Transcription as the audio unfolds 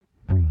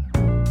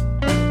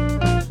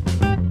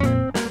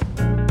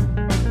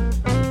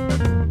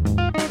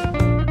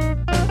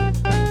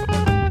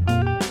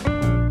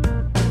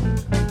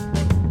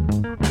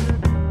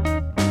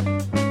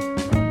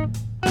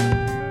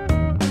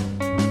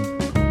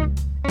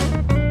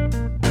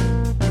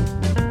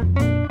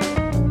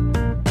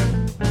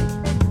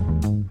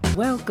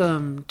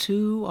Welcome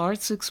to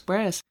Arts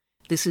Express.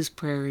 This is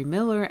Prairie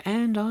Miller,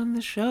 and on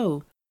the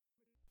show.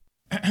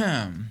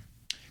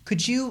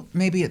 Could you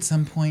maybe at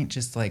some point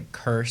just like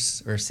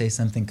curse or say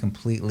something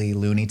completely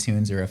Looney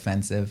Tunes or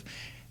offensive?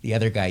 The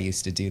other guy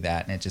used to do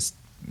that, and it just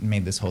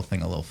made this whole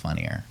thing a little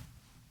funnier.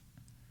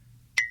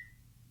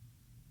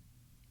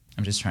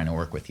 I'm just trying to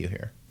work with you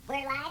here.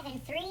 We're live in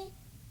 3,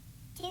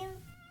 2...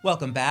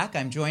 Welcome back.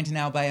 I'm joined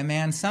now by a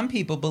man some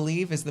people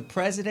believe is the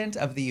President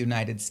of the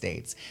United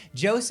States,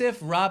 Joseph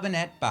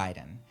Robinette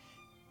Biden.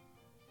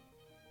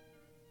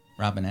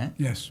 Robinette?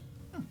 Yes.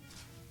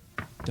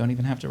 Don't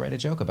even have to write a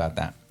joke about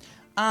that.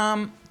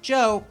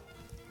 Joe,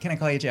 can I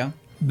call you Joe?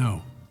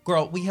 No.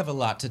 Girl, we have a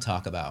lot to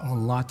talk about. A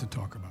lot to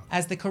talk about.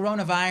 As the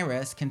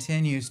coronavirus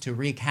continues to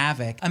wreak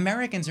havoc,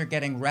 Americans are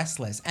getting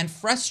restless and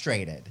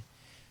frustrated,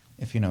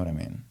 if you know what I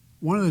mean.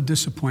 One of the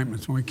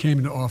disappointments when we came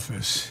into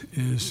office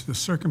is the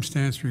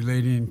circumstance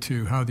relating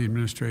to how the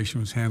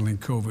administration was handling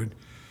COVID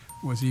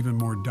was even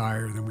more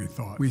dire than we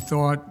thought. We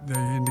thought they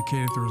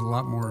indicated there was a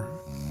lot more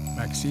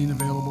vaccine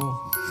available,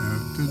 and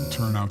it didn't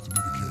turn out to be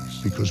the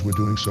case. Because we're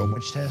doing so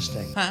much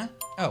testing. Huh?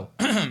 Oh,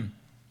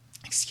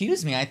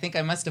 excuse me, I think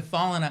I must have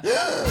fallen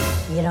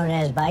You don't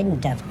ask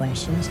Biden tough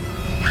questions.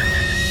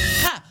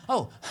 Ha!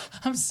 Oh,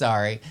 I'm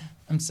sorry.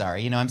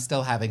 You know, I'm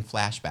still having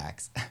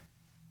flashbacks.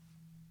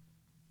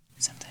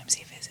 Sometimes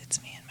he visits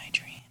me in my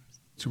dreams.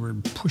 So we're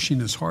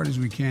pushing as hard as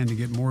we can to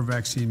get more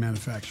vaccine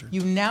manufactured.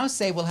 You now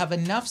say we'll have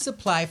enough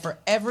supply for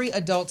every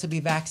adult to be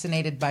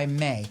vaccinated by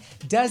May.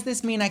 Does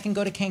this mean I can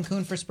go to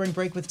Cancun for spring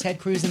break with Ted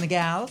Cruz and the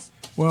gals?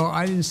 Well,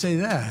 I didn't say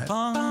that.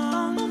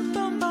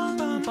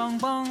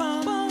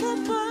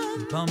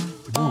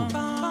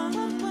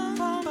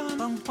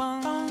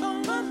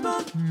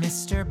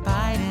 Mr.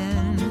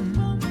 Biden,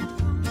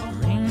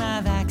 bring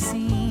my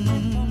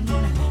vaccine.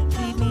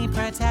 Keep me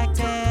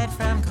protected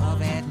from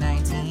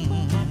COVID-19.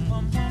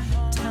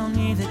 Tell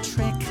me the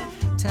trick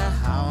to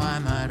how I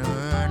might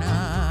earn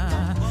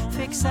a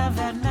fix of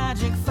that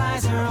magic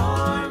Pfizer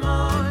or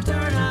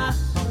Moderna.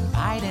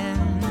 Biden,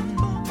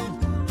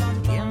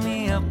 give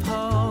me a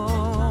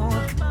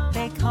poke.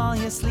 They call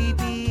you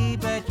sleepy,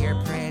 but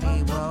you're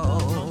pretty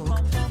woke.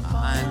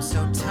 I'm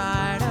so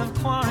tired of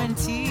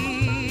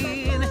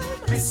quarantine.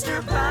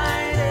 Mr.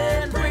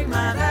 Biden, bring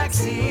my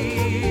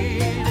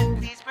vaccine.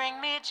 Please bring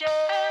me joy.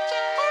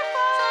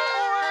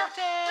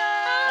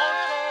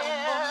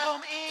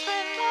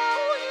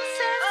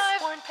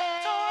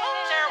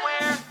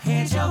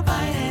 Hey Joe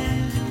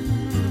Biden,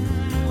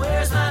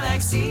 where's my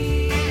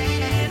vaccine?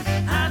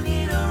 I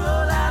need a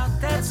rollout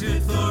that's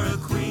good for a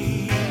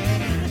queen.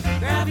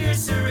 Grab your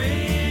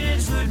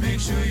syringe, but make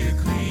sure you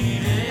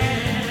clean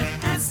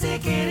it and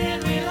stick it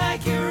in me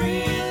like you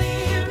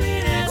really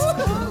mean it.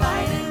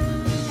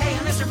 Biden, hey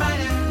Mr.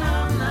 Biden,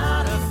 I'm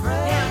not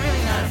afraid. Yeah, I'm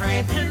really not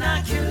afraid.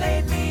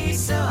 Inoculate me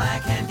so I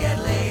can get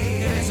laid.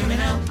 Give it to me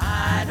now.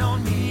 I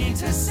don't mean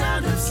to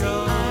sound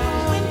obscene.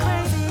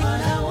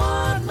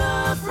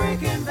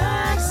 Freaking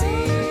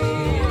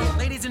vaccine.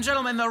 Ladies and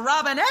gentlemen, the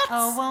Robinettes.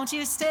 Oh, won't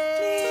you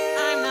stay?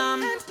 I'm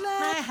numb.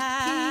 My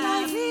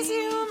hat.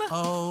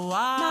 Oh,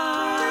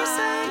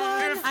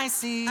 I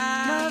see.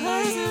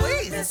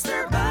 Please,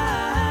 Mr.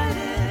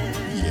 Biden.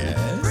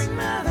 Yes? Bring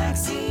my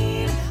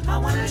vaccine. I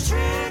want to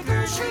trick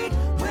or treat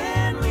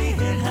when we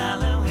hit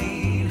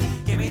Halloween.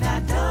 Give me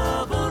that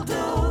double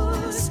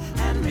dose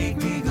and make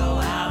me go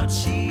out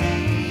cheap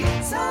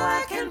so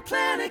I can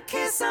plan a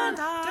kiss on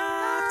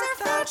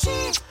Dr.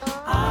 Fauci.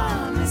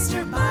 Oh,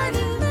 Mr.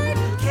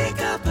 Biden,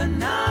 kick up a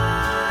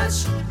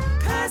notch,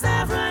 'cause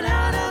I've run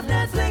out of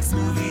Netflix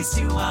movies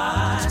to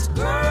watch.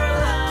 Girl,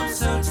 I'm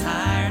so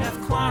tired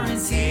of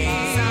quarantine.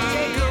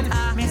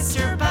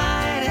 Mr.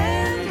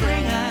 Biden,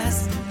 bring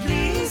us,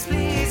 please,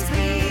 please,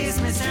 please,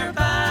 Mr.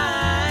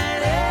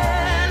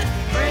 Biden,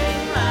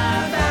 bring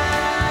my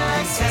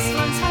vax. Just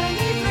one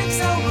tiny prick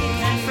so we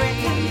can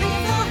frickin'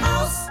 leave the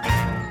house.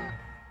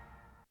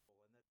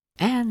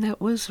 And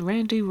that was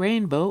Randy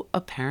Rainbow,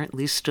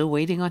 apparently still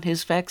waiting on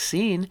his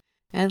vaccine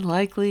and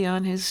likely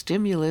on his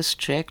stimulus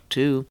check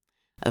too,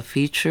 a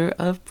feature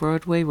of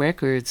Broadway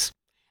Records.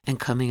 And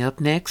coming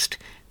up next,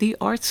 the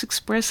Arts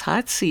Express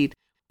Hot Seat,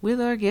 with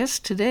our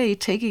guest today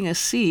taking a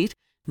seat,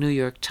 New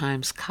York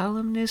Times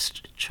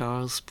columnist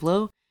Charles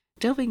Blow,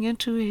 delving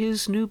into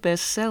his new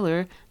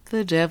bestseller,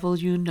 The Devil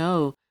You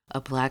Know, a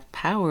Black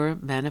Power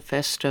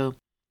manifesto,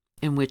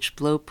 in which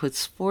Blow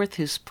puts forth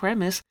his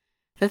premise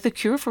that the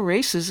cure for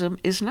racism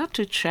is not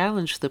to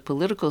challenge the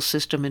political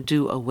system and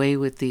do away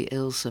with the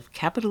ills of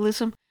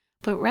capitalism,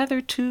 but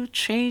rather to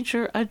change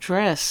or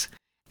address,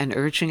 and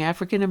urging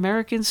African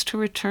Americans to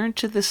return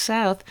to the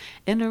South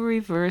in a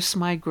reverse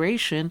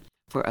migration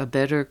for a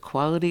better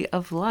quality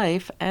of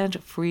life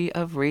and free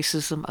of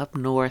racism up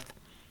north.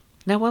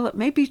 Now, while it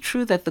may be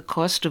true that the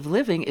cost of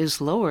living is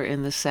lower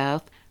in the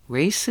South,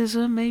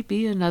 racism may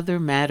be another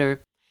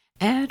matter,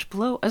 and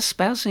Blow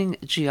espousing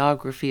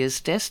geography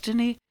as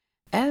destiny,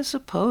 as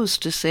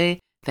opposed to, say,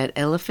 that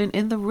elephant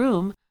in the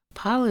room,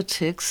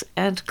 politics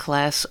and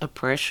class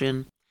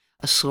oppression,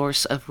 a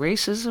source of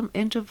racism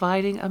in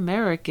dividing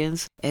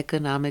Americans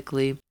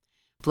economically.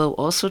 Blow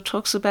also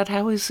talks about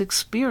how his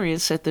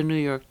experience at the New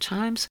York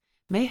Times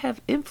may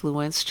have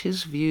influenced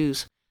his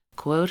views.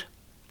 Quote,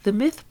 "The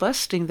myth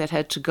busting that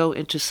had to go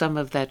into some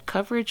of that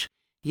coverage,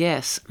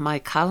 yes, my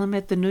column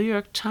at the New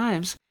York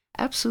Times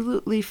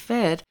absolutely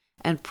fed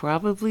and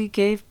probably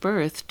gave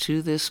birth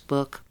to this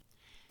book."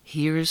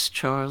 Here's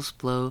Charles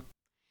Blow.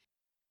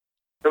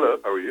 Hello,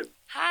 how are you?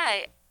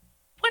 Hi.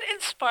 What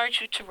inspired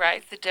you to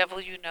write The Devil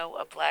You Know,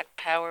 a Black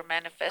Power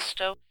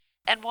manifesto,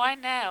 and why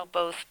now,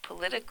 both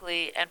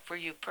politically and for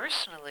you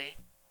personally?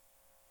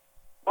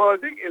 Well, I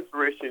think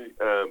inspiration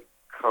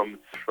comes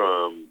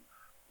from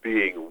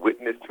being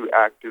witness to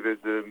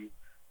activism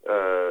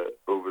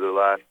over the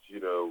last,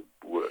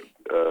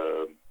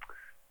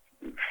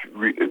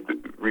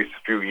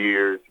 recent few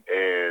years,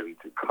 and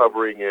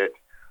covering it,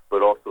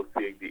 but also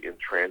seeing the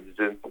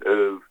intransigence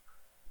of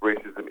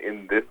racism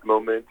in this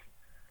moment,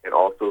 and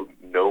also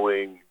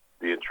knowing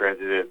the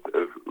intransigence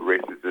of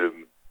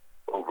racism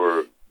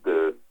over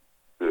the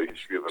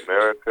history of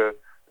America.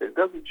 It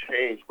doesn't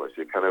change much.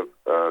 It kind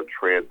of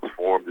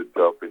transforms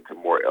itself into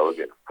more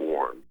elegant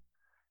forms.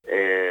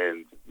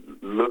 And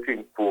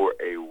looking for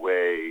a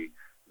way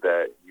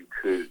that you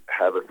could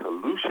have a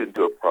solution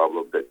to a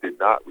problem that did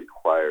not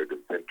require the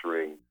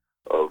centering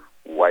of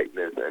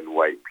whiteness and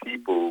white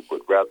people,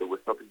 but rather was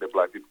something that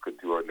Black people could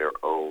do on their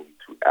own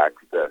to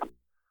access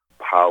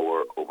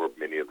power over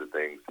many of the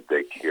things that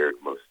they cared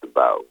most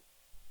about.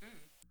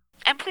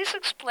 And please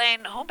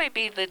explain who may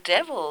be the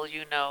devil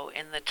you know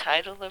in the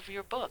title of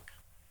your book.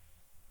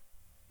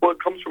 Well, it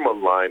comes from a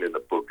line in the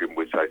book in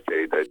which I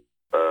say that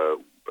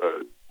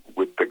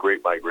with the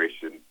Great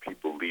Migration,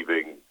 people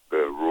leaving the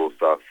rural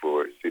South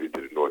for cities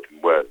to the north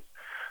and west,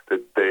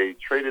 that they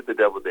traded the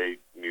devil they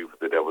knew for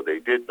the devil they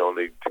didn't,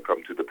 only to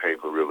come to the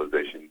painful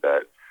realization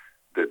that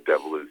the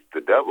devil is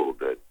the devil,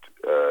 that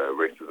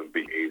racism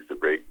behaves the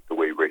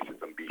way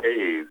racism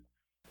behaves,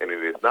 and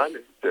it is not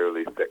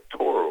necessarily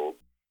sectoral,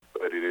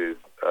 but it is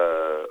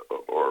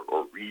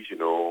or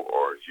regional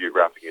or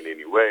geographic in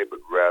any way, but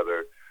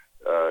rather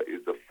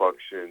is a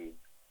function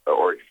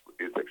or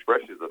its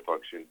expression is a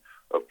function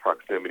of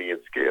proximity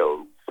and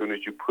scale. As soon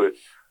as you put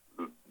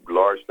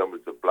large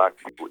numbers of Black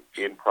people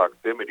in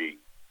proximity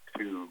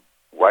to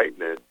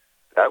whiteness,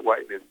 that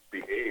whiteness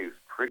behaves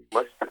pretty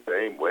much the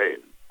same way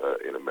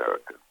in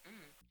America.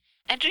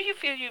 And do you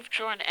feel you've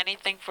drawn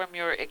anything from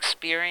your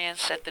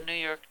experience at the New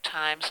York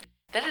Times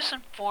that has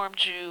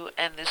informed you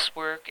and this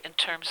work in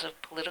terms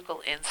of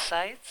political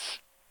insights?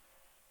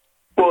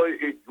 Well,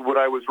 when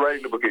I was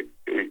writing the book,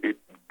 it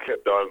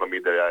kept dawning on me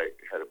that I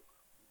had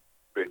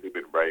basically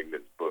been writing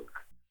this book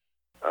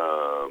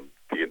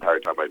the entire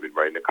time I'd been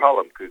writing the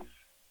column,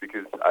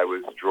 because I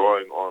was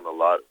drawing on a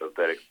lot of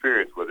that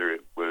experience, whether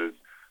it was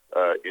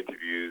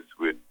interviews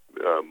with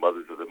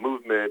mothers of the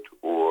movement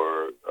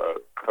or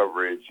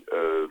coverage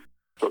of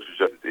social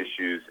justice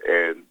issues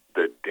and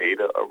the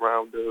data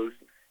around those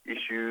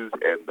issues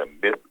and the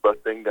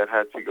myth-busting that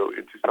had to go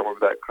into some of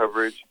that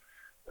coverage.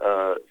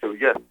 So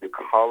yes, the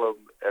column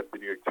at the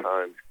New York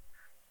Times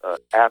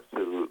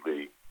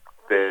absolutely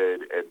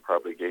fed and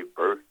probably gave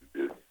birth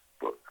to this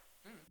book.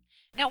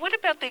 Now, what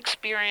about the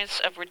experience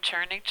of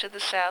returning to the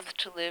South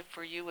to live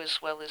for you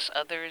as well as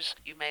others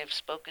you may have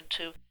spoken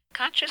to,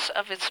 conscious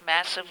of its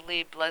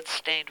massively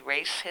blood-stained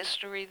race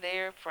history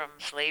there from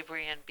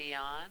slavery and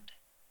beyond?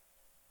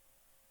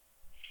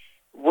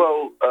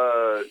 Well,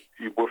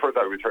 first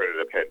I returned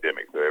in a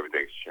pandemic, so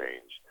everything's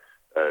changed.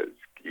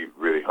 It's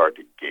really hard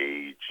to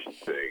gauge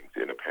things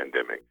in a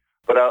pandemic.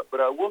 But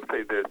I will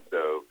say this,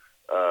 though.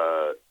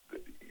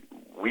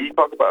 We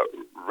talk about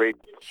race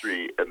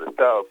history in the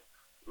South,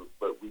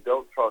 but we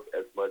don't talk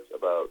as much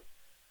about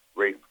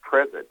race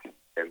present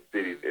in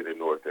cities in the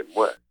North and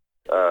West.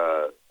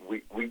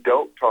 We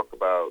don't talk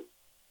about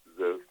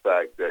the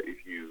fact that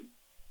if you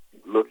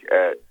look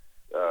at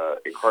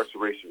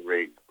incarceration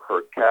rates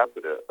per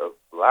capita of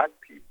Black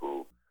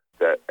people,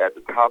 that at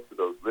the top of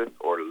those lists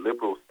are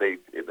liberal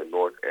states in the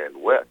North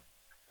and West,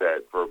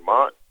 that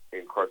Vermont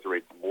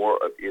incarcerates more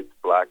of its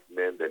Black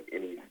men than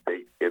any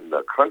state in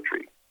the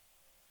country.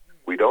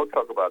 We don't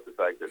talk about the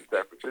fact that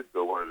San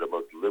Francisco, one of the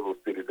most liberal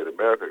cities in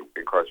America,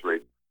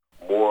 incarcerates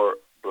more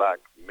Black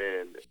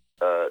men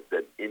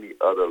than any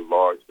other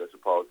large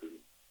metropolitan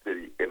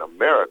city in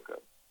America.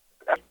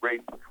 That's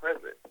race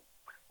present.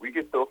 We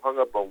get so hung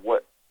up on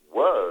what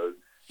was,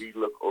 we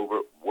look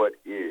over what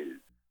is.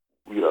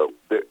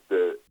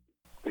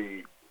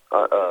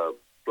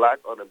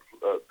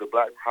 The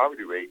Black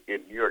poverty rate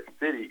in New York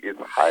City is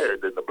higher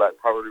than the Black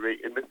poverty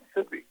rate in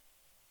Mississippi.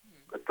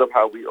 But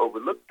somehow we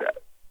overlook that.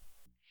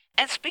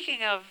 And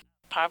speaking of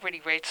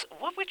poverty rates,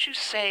 what would you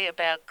say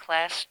about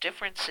class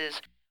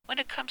differences when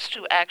it comes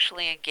to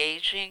actually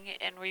engaging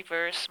in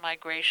reverse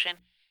migration,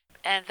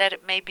 and that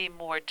it may be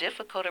more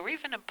difficult or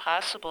even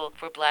impossible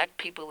for Black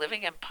people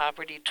living in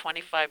poverty,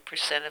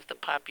 25% of the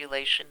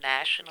population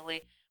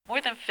nationally, more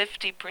than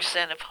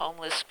 50% of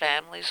homeless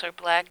families are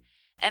Black,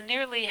 and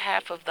nearly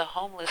half of the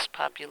homeless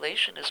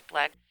population is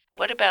Black.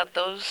 What about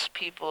those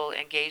people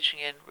engaging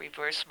in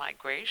reverse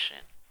migration?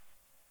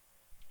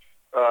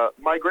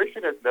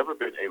 Migration has never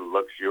been a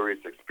luxurious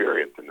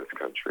experience in this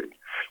country.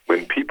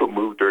 When people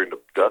moved during the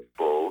Dust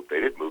Bowl, they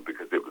didn't move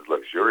because it was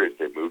luxurious.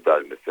 They moved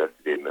out of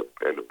necessity and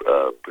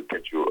the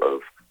potential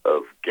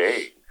of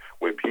gain.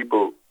 When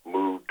people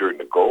moved during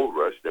the gold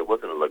rush, that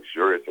wasn't a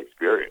luxurious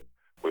experience.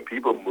 When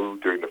people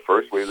moved during the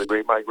first wave of the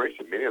Great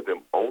Migration, many of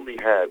them only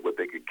had what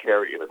they could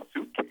carry in a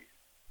suitcase.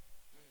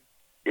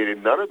 And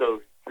in none of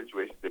those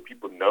situations did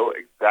people know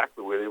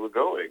exactly where they were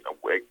going,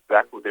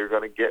 exactly what they were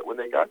going to get when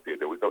they got there.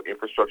 There was no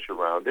infrastructure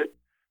around it.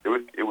 It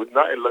was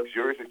not a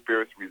luxurious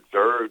experience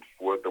reserved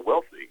for the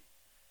wealthy.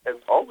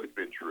 It's always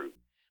been true.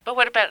 But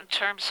what about in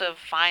terms of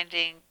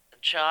finding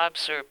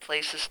jobs or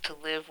places to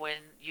live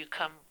when you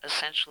come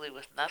essentially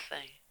with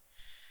nothing?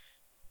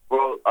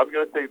 Well, I'm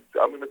going to say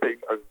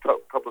a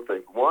couple of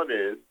things. One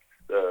is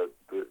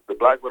the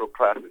black middle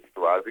class is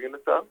thriving in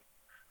the South.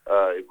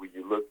 When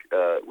you look,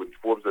 when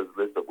Forbes does a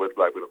list of where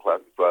black middle class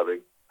is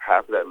thriving,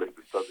 half of that list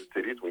is southern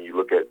cities. When you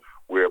look at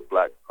where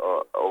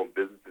black-owned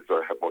businesses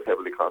are most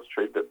heavily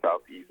concentrated, the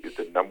Southeast is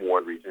the number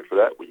one region for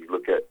that. When you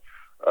look at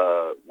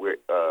where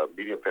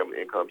median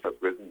family incomes have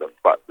risen, the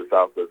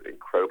South does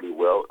incredibly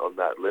well on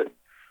that list.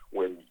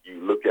 When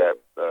you look at,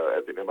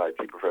 as an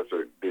MIT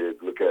professor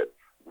did, look at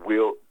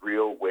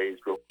real wage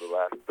growth for the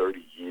last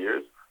 30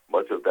 years,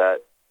 much of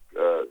that,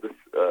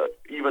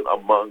 even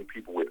among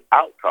people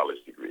without college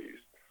degrees,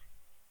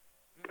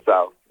 the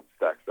South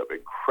stacks up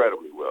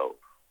incredibly well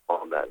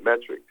on that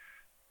metric.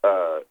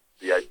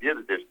 The idea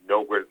that there's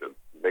nowhere to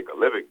make a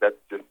living, that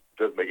just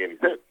doesn't make any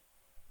sense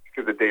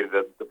because the data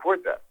doesn't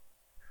support that.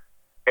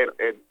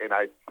 And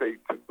I say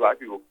to black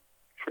people,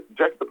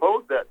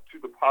 juxtapose that to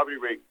the poverty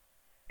rate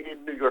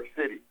in New York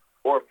City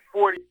or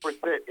 40%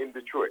 in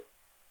Detroit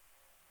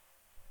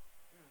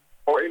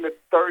or in the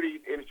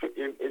 30s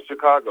in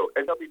Chicago,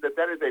 and tell me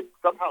that is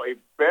somehow a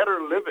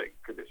better living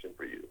condition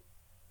for you.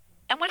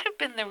 And what have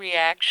been the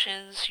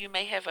reactions you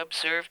may have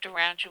observed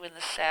around you in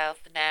the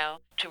South now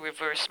to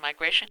reverse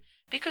migration?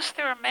 Because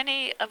there are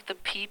many of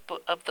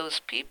those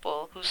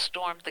people who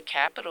stormed the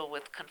Capitol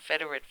with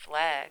Confederate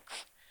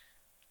flags.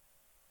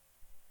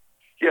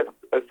 Yes,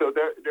 so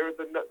that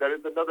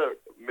is another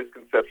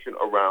misconception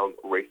around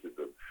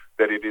racism,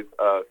 that it is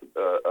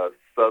a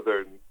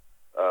Southern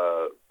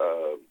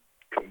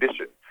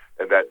condition,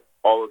 and that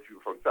all of you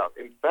from the South.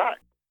 In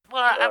fact,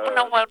 well,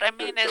 what I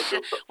mean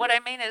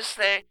is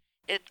that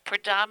it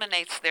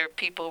predominates there are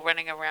people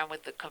running around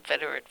with the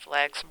Confederate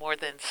flags more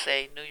than,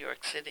 say, New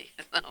York City.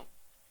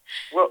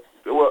 Well,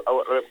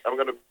 I'm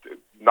going to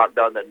knock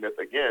down that myth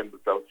again,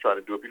 because I was trying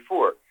to do it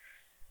before.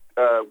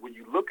 When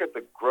you look at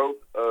the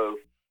growth of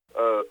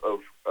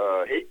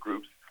hate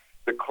groups,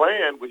 the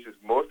Klan, which is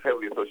most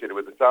heavily associated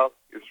with the South,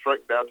 is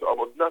shrunk down to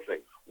almost nothing.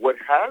 What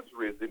has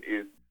risen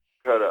is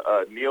kind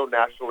of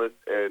neo-nationalist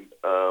and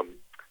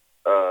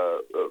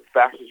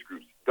fascist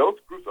groups. Those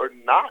groups are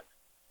not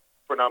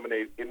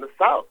predominated in the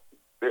South.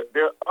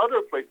 There are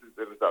other places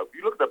in the South. If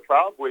you look at the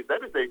Proud Boys,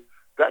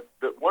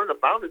 one of the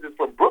founders is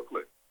from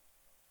Brooklyn.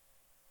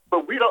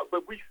 But we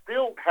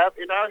still have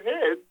in our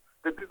heads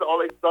that this is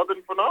all a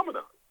Southern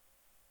phenomenon.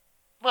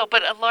 Well,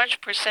 but a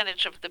large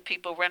percentage of the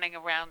people running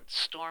around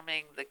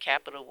storming the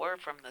Capitol were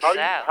from the South.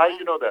 How do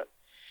you know that?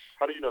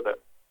 How do you know that?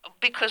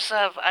 Because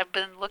I've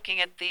been looking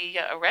at the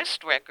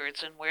arrest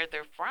records and where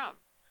they're from.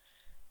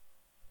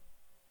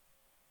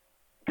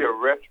 The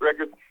arrest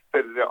records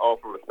say that they're all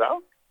from the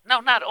South? No,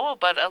 not all,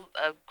 but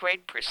a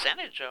great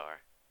percentage are.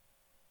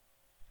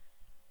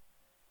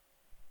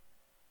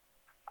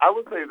 I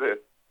would say this,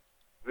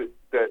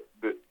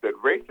 that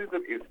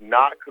racism is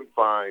not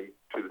confined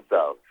to the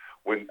South.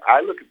 When I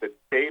look at the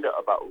data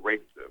about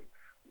racism,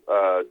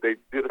 they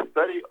did a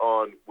study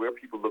on where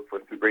people look for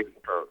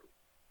racist terms.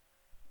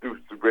 Do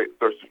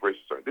search for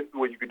racist terms. This is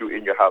what you can do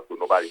in your house when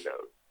nobody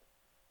knows.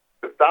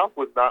 The South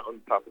was not on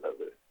the top of that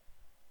list.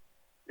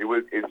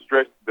 It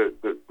stretched the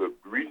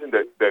region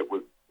that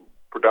was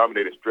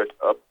predominated stretched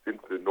up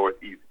into the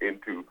Northeast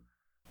into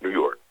New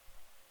York.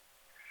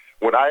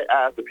 When I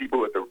asked the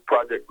people at the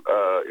Project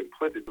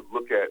Implicit to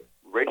look at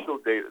racial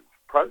data,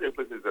 Project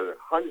Implicit has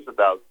hundreds of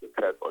thousands of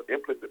tests on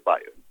implicit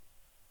bias,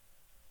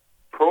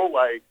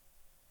 pro-white,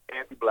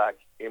 anti-black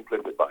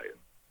implicit bias.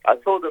 I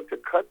told them to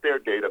cut their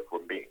data for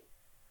me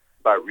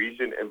by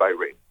region and by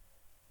race.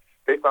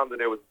 They found that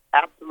there was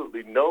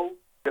absolutely no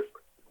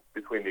difference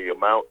between the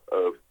amount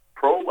of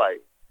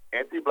pro-white,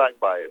 anti-black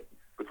bias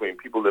between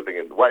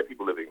white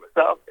people living in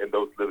the South and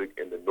those living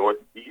in the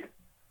Northeast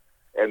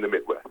and the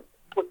Midwest.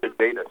 What the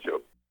data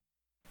shows.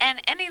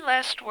 And any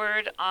last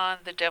word on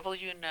The Devil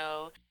You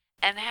Know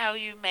and how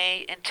you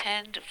may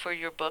intend for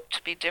your book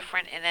to be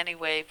different in any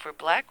way for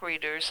black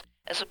readers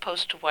as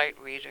opposed to white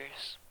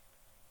readers?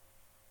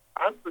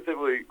 I'm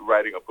specifically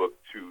writing a book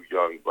to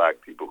young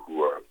black people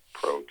who are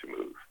prone to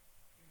move.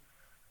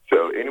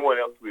 So anyone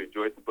else who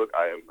enjoys the book,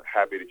 I am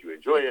happy that you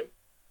enjoy it,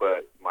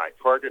 but my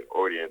target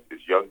audience is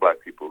young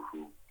black people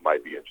who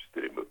might be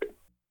interested in moving.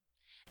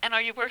 And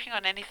are you working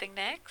on anything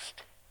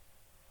next?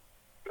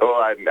 Oh,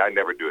 I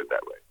never do it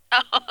that way.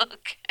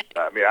 Okay.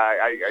 I mean,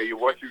 I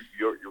once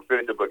you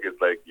finish the book, it's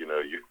like you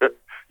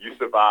you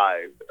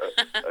survived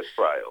a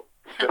trial.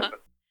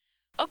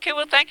 Okay,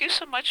 well, thank you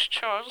so much,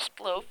 Charles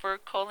Blow, for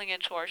calling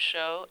into our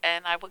show,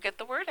 and I will get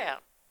the word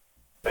out.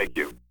 Thank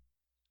you.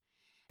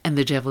 And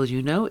The Devil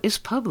You Know is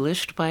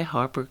published by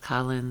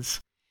HarperCollins.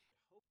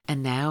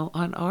 And now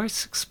on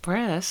Arts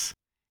Express.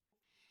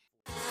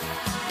 Tell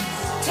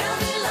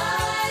me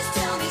lies,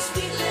 tell me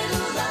sweet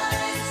little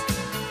lies.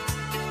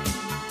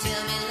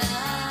 Tell me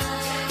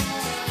lies.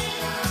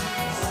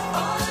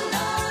 Oh,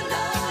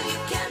 no, you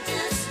can't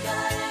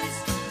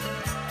disguise.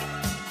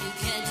 You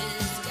can't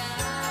disguise.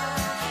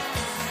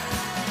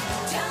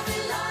 Tell me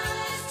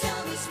lies,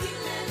 tell me sweet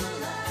little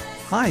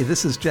lies. Hi,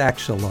 this is Jack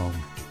Shalom.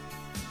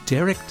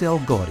 Derek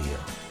DelGaudio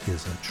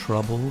is a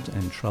troubled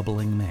and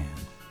troubling man.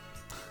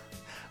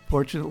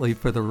 Fortunately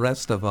for the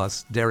rest of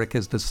us, Derek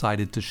has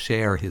decided to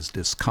share his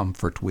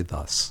discomfort with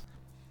us.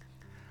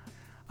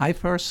 I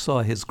first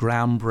saw his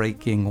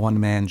groundbreaking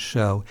one-man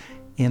show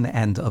In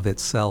and of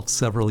Itself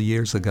several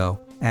years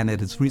ago, and it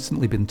has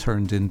recently been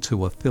turned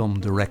into a film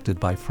directed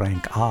by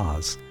Frank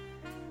Oz.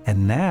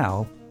 And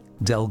now,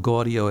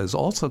 DelGaudio has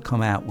also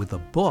come out with a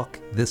book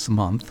this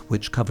month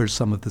which covers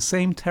some of the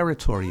same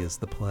territory as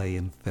the play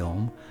and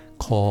film,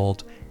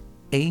 called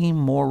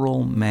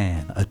Amoral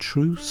Man, A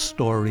True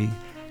Story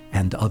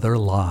and Other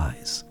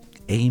Lies.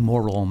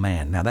 Amoral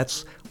Man. Now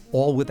that's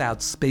all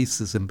without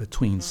spaces in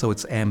between, so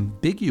it's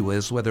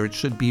ambiguous whether it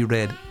should be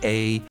read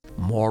A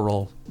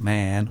Moral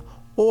Man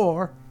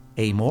or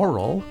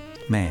Amoral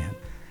Man.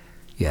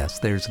 Yes,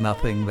 there's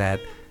nothing that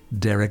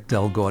Derek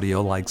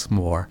DelGaudio likes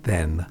more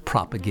than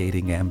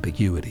propagating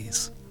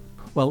ambiguities.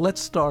 Well, let's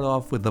start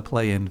off with the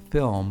play and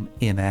film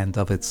In and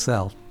of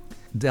Itself.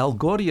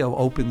 DelGaudio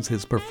opens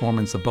his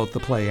performance of both the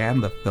play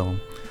and the film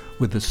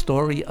with the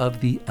story of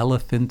the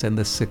elephant and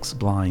the 6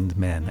 blind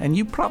men. And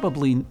you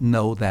probably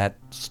know that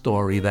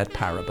story, that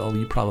parable.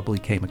 You probably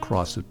came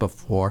across it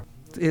before.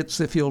 It's,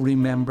 if you'll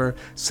remember,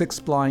 6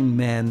 blind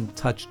men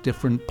touch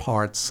different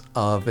parts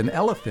of an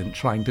elephant,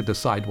 trying to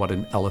decide what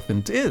an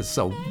elephant is.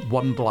 So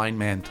one blind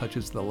man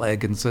touches the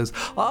leg and says,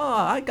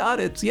 I got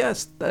it.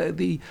 Yes,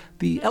 the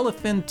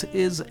elephant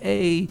is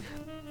a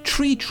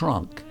tree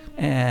trunk.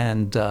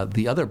 And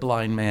the other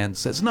blind man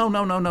says,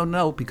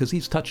 no, because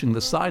he's touching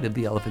the side of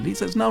the elephant. He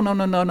says, no.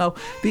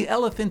 The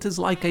elephant is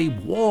like a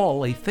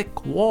wall, a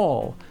thick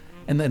wall.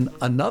 And then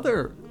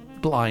another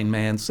blind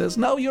man says,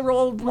 no, you're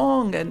all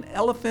wrong. An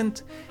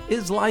elephant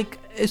is like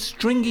a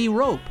stringy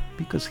rope,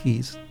 because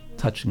he's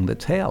touching the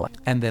tail.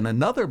 And then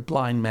another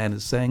blind man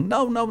is saying,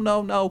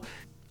 no.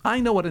 I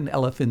know what an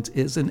elephant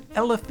is. An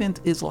elephant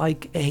is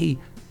like a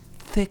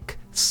thick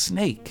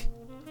snake,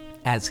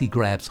 as he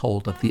grabs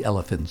hold of the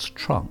elephant's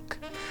trunk.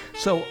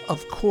 So,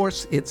 of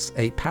course, it's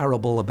a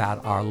parable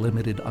about our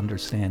limited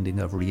understanding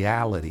of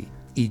reality.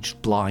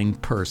 Each blind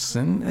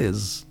person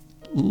is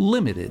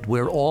limited.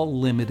 We're all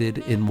limited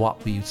in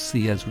what we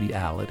see as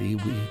reality.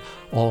 We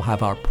all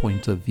have our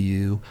point of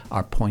view,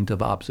 our point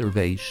of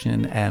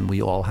observation, and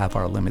we all have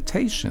our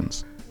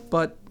limitations.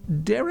 But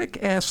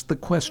Derek asked the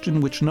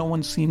question which no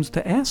one seems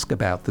to ask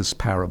about this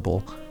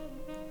parable.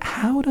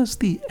 How does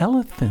the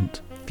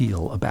elephant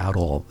feel about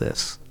all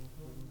this?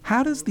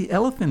 How does the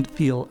elephant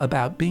feel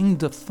about being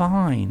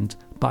defined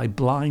by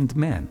blind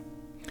men?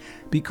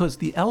 Because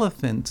the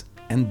elephant,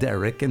 and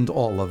Derek and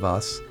all of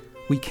us,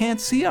 we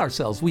can't see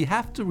ourselves. We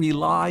have to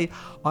rely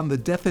on the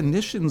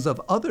definitions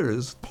of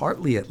others,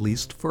 partly at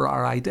least, for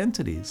our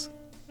identities.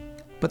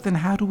 But then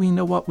how do we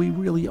know what we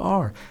really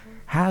are?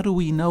 How do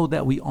we know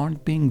that we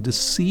aren't being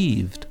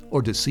deceived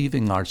or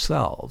deceiving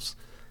ourselves?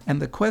 And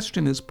the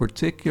question is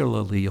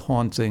particularly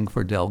haunting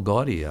for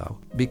DelGaudio,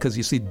 because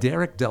you see,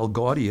 Derek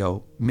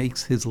DelGaudio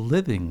makes his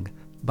living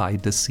by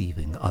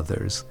deceiving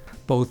others,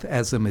 both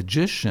as a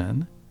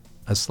magician,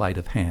 a sleight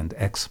of hand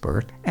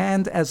expert,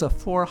 and as a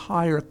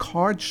for-hire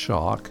card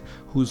shark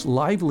whose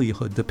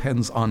livelihood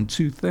depends on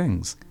 2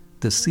 things: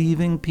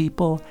 deceiving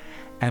people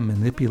and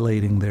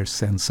manipulating their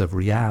sense of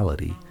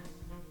reality.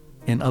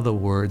 In other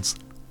words,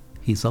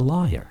 he's a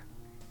liar.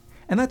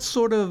 And that's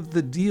sort of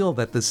the deal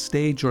that the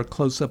stage or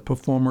close-up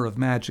performer of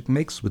magic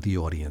makes with the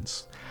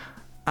audience.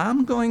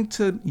 I'm going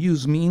to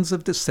use means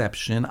of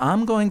deception.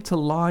 I'm going to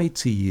lie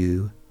to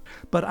you,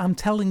 but I'm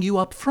telling you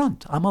up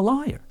front, I'm a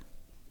liar.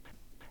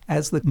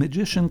 As the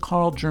magician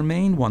Carl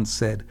Germain once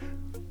said,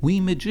 we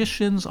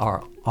magicians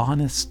are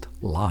honest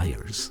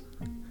liars.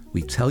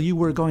 We tell you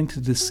we're going to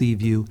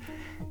deceive you,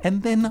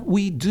 and then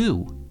we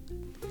do.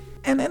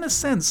 And in a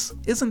sense,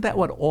 isn't that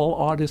what all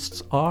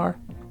artists are?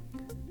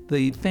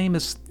 The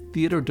famous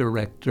theater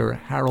director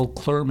Harold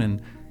Clurman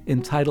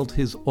entitled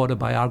his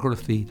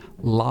autobiography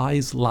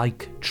Lies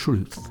Like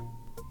Truth.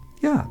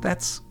 Yeah,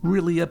 that's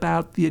really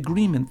about the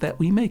agreement that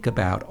we make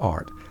about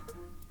art.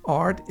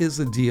 Art is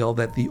a deal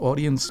that the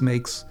audience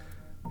makes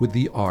with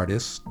the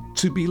artist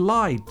to be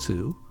lied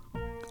to,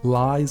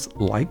 lies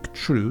like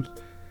truth,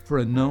 for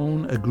a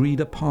known,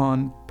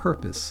 agreed-upon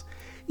purpose,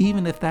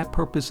 even if that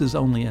purpose is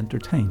only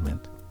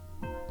entertainment.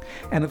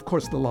 And of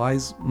course, the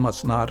lies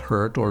must not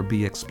hurt or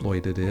be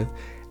exploitative.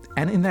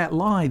 And in that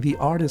lie, the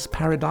artist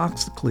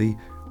paradoxically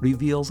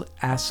reveals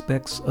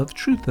aspects of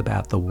truth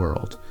about the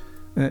world.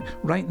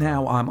 Right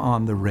now, I'm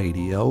on the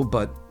radio,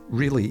 but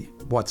really,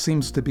 what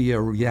seems to be a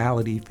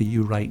reality for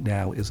you right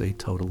now is a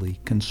totally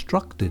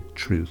constructed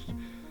truth.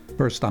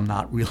 First, I'm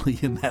not really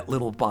in that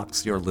little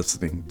box you're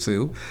listening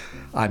to.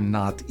 I'm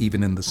not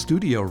even in the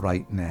studio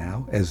right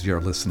now as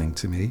you're listening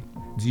to me.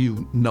 Do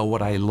you know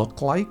what I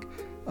look like?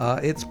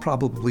 It's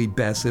probably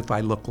best if I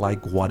look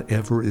like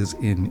whatever is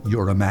in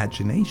your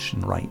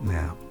imagination right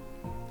now.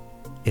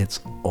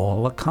 It's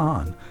all a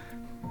con.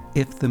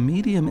 If the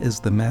medium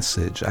is the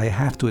message, I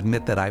have to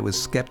admit that I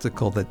was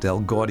skeptical that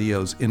Del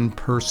Gaudio's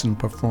in-person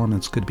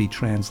performance could be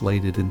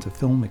translated into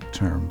filmic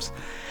terms.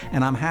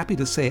 And I'm happy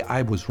to say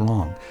I was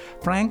wrong.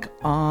 Frank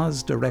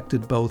Oz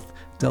directed both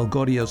Del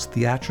Gaudio's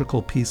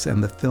theatrical piece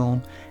and the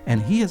film,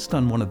 and he has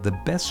done one of the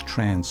best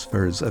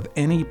transfers of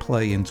any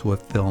play into a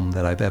film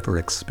that I've ever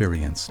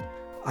experienced.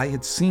 I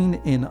had seen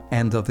In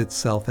and of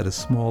Itself at a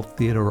small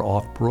theater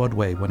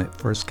off-Broadway when it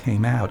first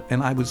came out,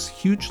 and I was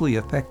hugely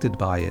affected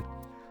by it.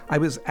 I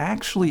was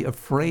actually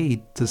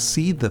afraid to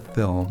see the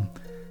film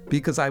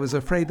because I was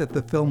afraid that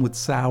the film would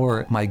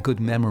sour my good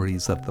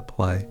memories of the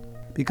play.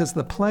 Because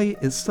the play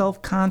is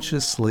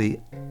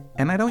self-consciously,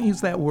 and I don't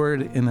use that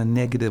word in a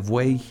negative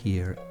way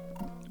here,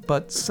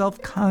 but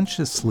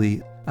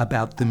self-consciously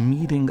about the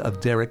meeting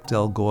of Derek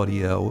Del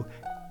Gaudio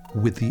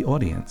with the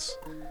audience.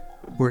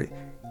 We're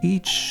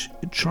each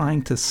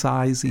trying to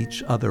size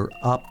each other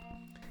up,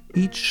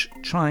 each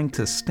trying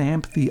to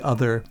stamp the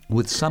other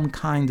with some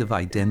kind of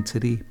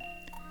identity.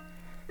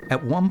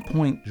 At one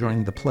point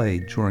during the play,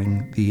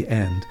 during the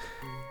end,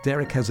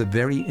 Derek has a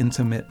very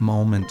intimate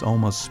moment,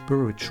 almost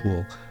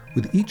spiritual,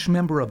 with each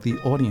member of the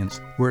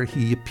audience where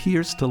he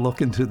appears to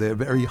look into their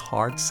very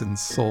hearts and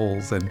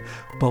souls and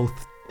both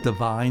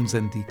divines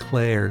and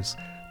declares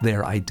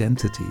their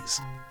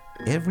identities.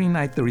 Every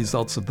night the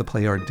results of the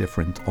play are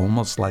different,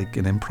 almost like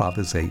an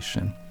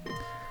improvisation.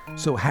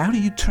 So how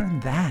do you turn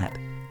that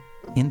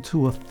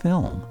into a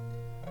film?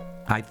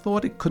 I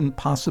thought it couldn't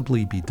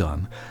possibly be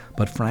done,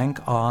 but Frank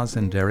Oz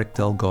and Derek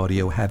Del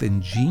Gaudio have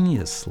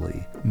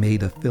ingeniously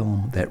made a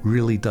film that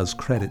really does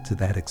credit to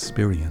that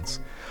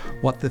experience.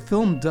 What the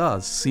film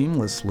does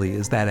seamlessly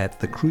is that at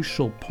the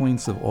crucial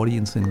points of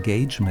audience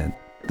engagement,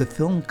 the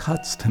film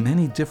cuts to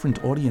many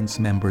different audience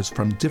members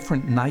from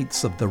different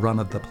nights of the run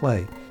of the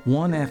play,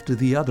 one after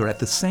the other at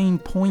the same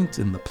point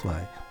in the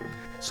play.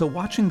 So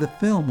watching the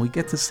film, we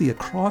get to see a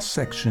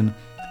cross-section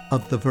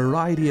of the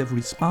variety of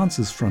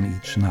responses from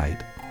each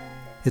night.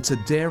 It's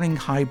a daring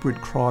hybrid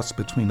cross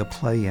between a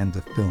play and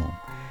a film.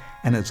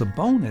 And as a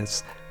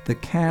bonus, the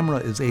camera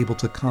is able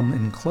to come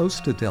in close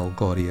to Del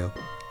Gaudio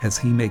as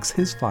he makes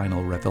his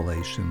final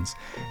revelations,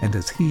 and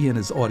as he and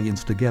his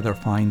audience together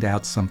find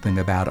out something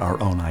about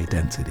our own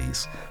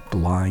identities,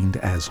 blind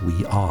as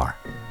we are.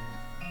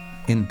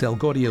 In Del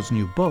Gaudio's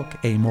new book,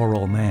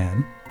 Amoral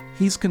Man,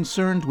 he's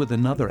concerned with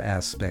another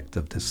aspect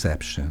of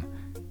deception.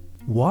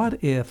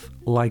 What if,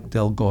 like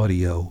Del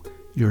Gaudio,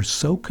 you're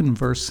so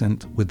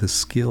conversant with the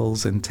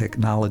skills and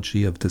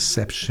technology of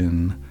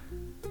deception,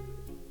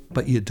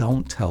 but you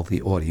don't tell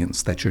the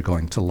audience that you're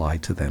going to lie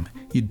to them.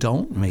 You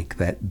don't make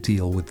that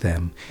deal with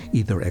them,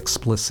 either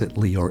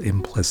explicitly or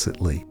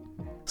implicitly.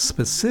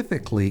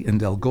 Specifically, in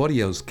Del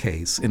Gaudio's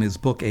case, in his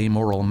book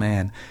Amoral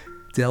Man,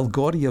 Del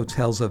Gaudio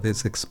tells of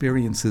his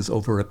experiences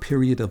over a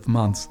period of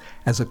months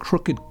as a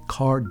crooked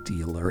card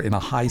dealer in a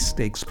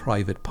high-stakes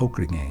private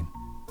poker game.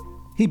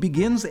 He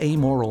begins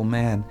Amoral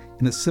Man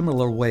in a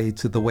similar way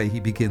to the way he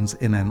begins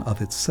In and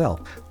of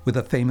Itself, with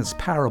a famous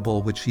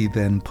parable which he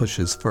then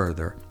pushes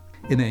further.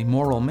 In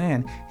Amoral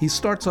Man, he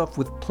starts off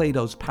with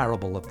Plato's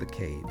parable of the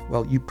cave.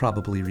 Well, you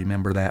probably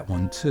remember that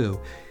one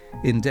too.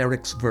 In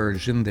Derek's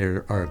version,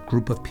 there are a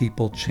group of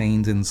people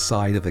chained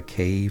inside of a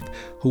cave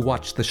who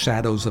watch the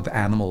shadows of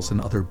animals and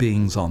other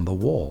beings on the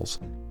walls.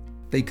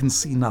 They can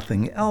see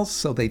nothing else,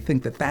 so they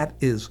think that that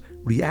is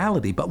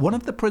reality. But one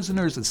of the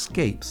prisoners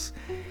escapes,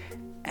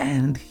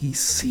 and he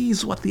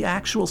sees what the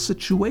actual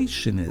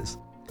situation is.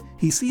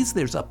 He sees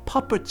there's a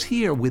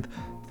puppeteer with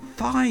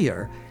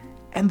fire,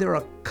 and there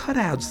are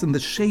cutouts in the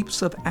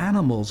shapes of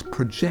animals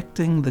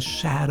projecting the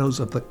shadows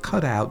of the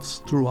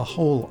cutouts through a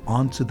hole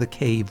onto the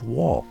cave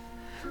wall.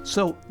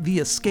 So the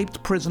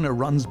escaped prisoner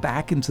runs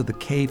back into the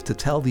cave to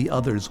tell the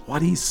others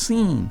what he's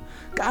seen.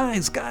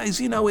 Guys,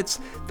 you know,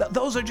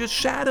 those are just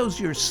shadows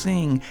you're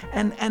seeing,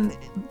 and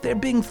they're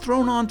being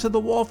thrown onto the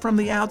wall from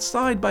the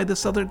outside by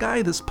this other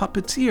guy, this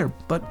puppeteer.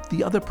 But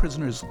the other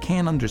prisoners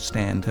can't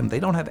understand him. They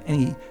don't have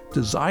any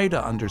desire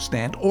to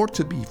understand or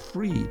to be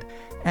freed.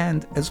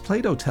 And as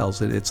Plato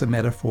tells it, it's a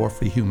metaphor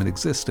for human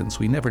existence.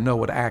 We never know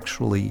what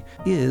actually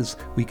is.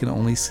 We can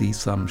only see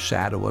some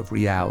shadow of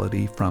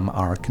reality from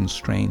our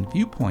constrained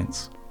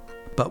viewpoints.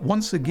 But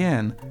once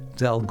again,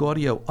 Del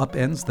Gaudio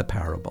upends the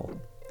parable.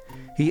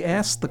 He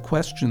asks the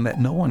question that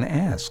no one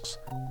asks.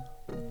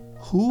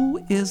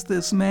 Who is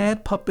this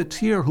mad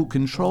puppeteer who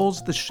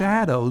controls the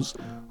shadows,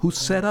 who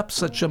set up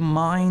such a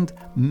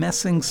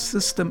mind-messing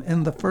system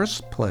in the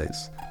first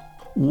place?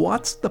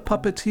 What's the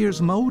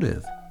puppeteer's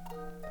motive?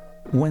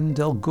 When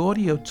Del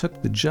Gaudio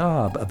took the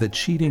job of a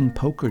cheating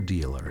poker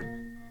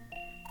dealer,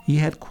 he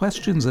had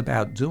questions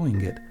about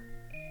doing it,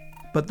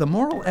 but the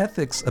moral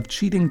ethics of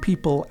cheating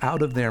people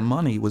out of their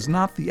money was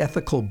not the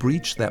ethical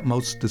breach that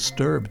most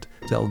disturbed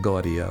Del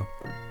Gaudio.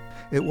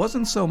 It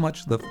wasn't so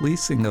much the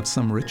fleecing of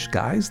some rich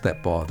guys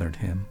that bothered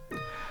him,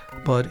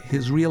 but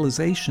his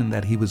realization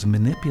that he was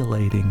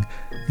manipulating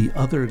the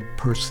other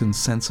person's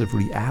sense of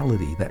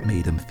reality that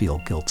made him feel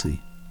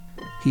guilty.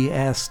 He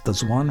asked,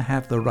 does one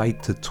have the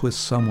right to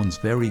twist someone's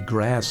very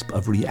grasp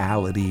of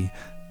reality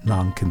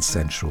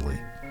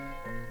non-consensually?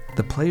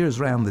 The players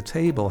round the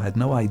table had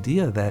no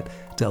idea that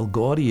Del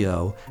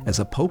Gaudio, as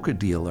a poker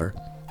dealer,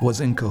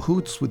 was in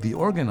cahoots with the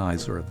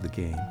organizer of the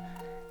game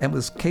and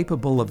was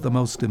capable of the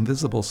most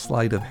invisible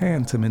sleight of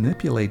hand to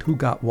manipulate who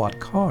got what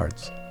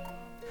cards.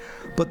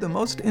 But the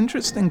most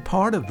interesting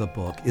part of the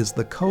book is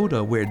the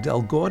coda where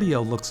Del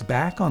Gaudio looks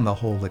back on the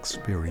whole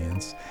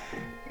experience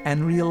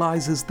and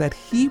realizes that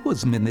he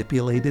was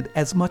manipulated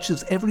as much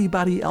as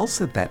everybody else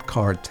at that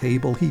card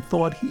table he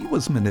thought he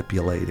was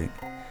manipulating.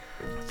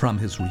 From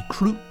his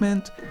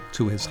recruitment,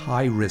 to his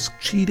high-risk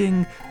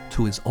cheating,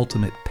 to his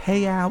ultimate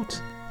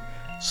payout,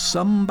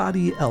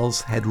 somebody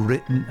else had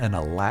written an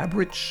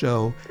elaborate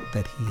show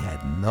that he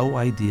had no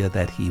idea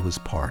that he was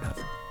part of.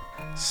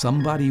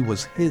 Somebody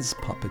was his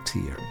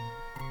puppeteer.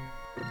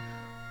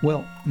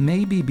 Well,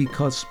 maybe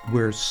because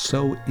we're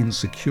so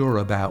insecure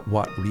about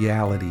what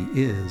reality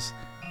is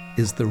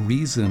the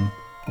reason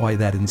why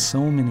that in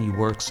so many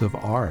works of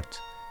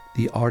art,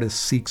 the artist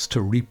seeks to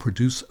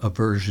reproduce a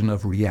version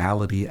of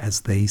reality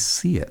as they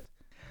see it.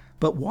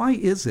 But why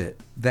is it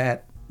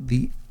that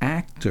the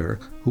actor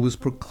who was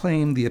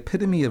proclaimed the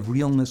epitome of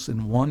realness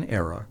in one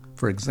era,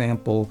 for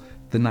example,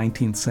 the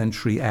 19th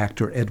century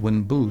actor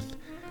Edwin Booth,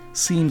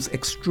 seems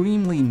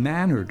extremely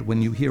mannered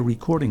when you hear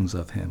recordings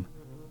of him?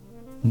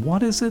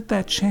 What is it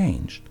that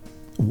changed?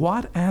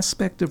 What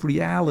aspect of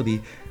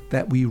reality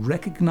that we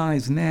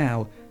recognize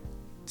now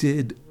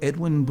did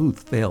Edwin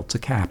Booth fail to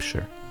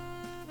capture?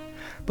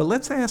 But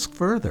let's ask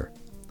further.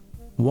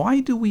 Why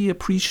do we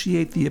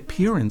appreciate the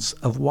appearance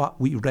of what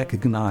we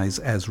recognize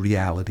as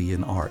reality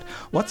in art?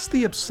 What's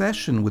the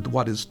obsession with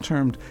what is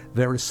termed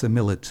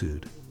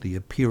verisimilitude, the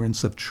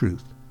appearance of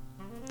truth,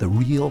 the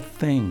real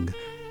thing,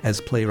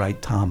 as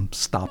playwright Tom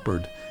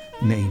Stoppard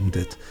named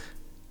it?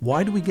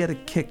 Why do we get a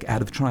kick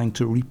out of trying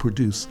to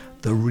reproduce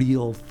the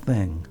real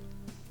thing?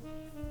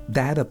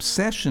 That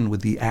obsession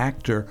with the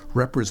actor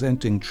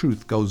representing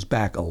truth goes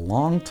back a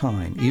long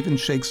time. Even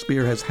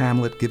Shakespeare has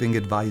Hamlet giving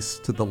advice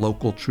to the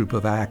local troupe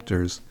of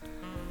actors.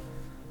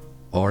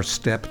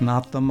 O'erstep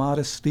not the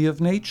modesty of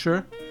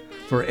nature,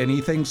 for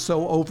anything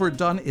so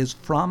overdone is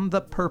from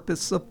the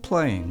purpose of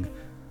playing,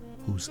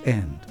 whose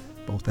end,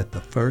 both at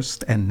the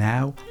first and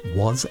now,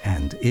 was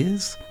and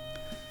is,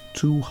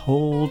 to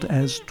hold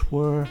as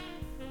 'twere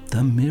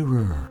the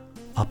mirror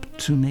up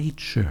to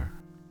nature.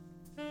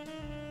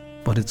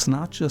 But it's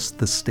not just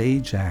the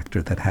stage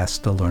actor that has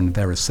to learn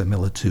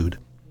verisimilitude,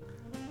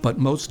 but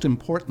most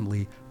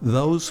importantly,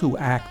 those who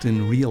act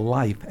in real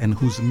life and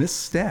whose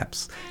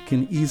missteps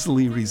can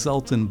easily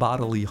result in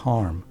bodily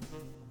harm.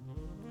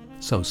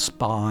 So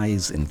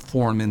spies,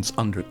 informants,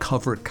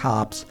 undercover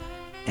cops,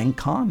 and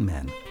con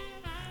men,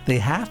 they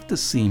have to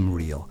seem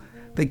real.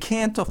 They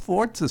can't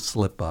afford to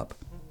slip up.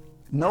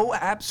 No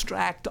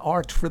abstract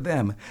art for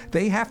them.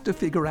 They have to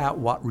figure out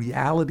what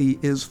reality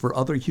is for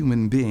other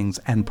human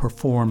beings and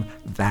perform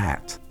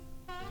that.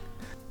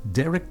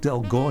 Derek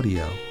Del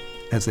Gaudio,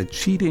 as a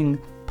cheating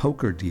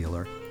poker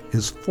dealer,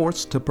 is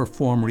forced to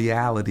perform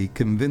reality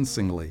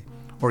convincingly,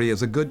 or he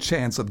has a good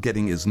chance of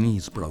getting his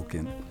knees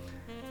broken.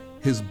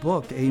 His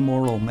book,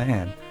 Amoral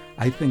Man,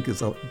 I think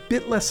is a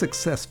bit less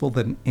successful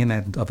than in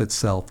and of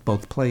itself,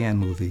 both play and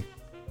movie,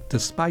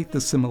 despite the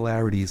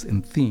similarities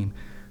in theme,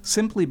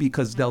 simply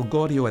because Del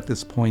Gaudio at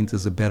this point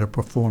is a better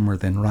performer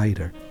than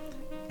writer.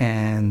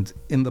 And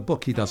in the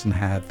book, he doesn't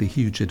have the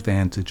huge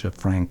advantage of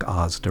Frank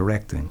Oz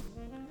directing.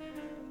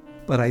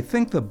 But I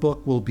think the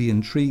book will be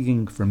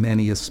intriguing for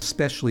many,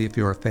 especially if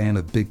you're a fan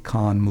of big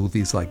con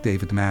movies like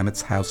David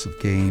Mamet's House of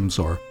Games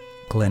or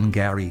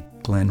Glengarry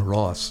Glen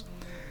Ross.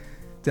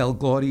 Del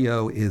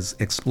Gaudio is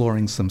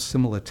exploring some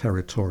similar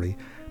territory,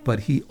 but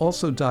he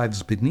also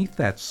dives beneath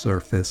that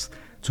surface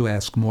to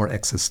ask more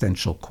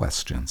existential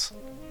questions.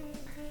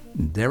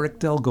 Derek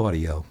Del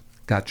Gaudio,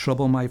 Got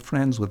Trouble, My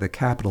Friends, with a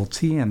capital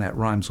T, and that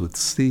rhymes with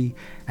C,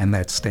 and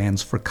that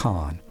stands for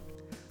con.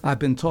 I've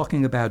been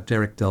talking about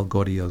Derek Del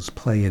Gaudio's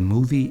play and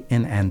movie,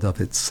 In and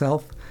of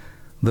Itself.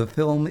 The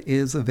film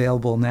is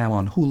available now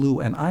on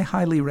Hulu, and I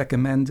highly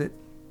recommend it.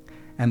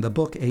 And the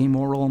book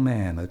Amoral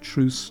Man, A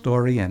True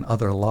Story and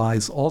Other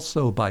Lies,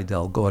 also by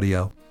Del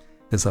Gaudio,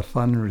 is a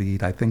fun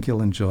read. I think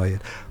you'll enjoy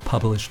it,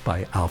 published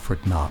by Alfred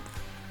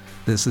Knopf.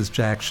 This is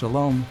Jack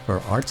Shalom for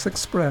Arts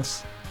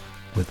Express,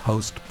 with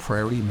host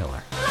Prairie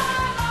Miller.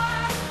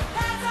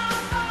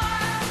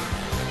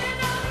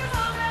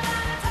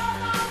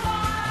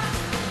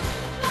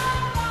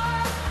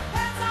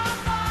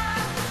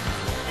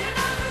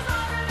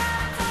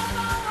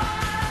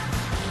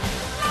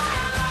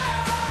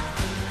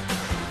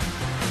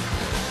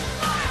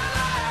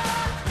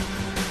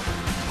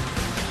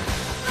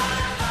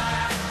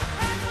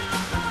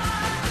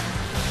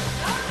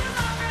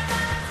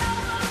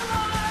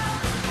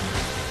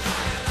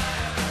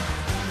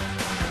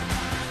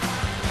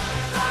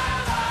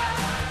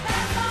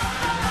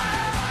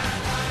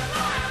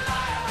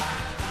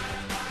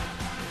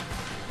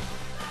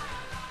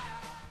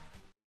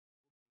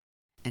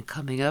 And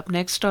coming up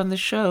next on the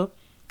show,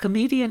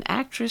 comedian,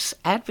 actress,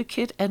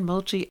 advocate, and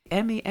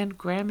multi-Emmy and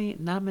Grammy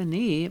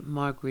nominee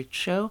Margaret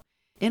Cho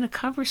in a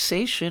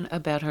conversation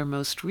about her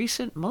most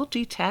recent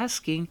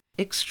multitasking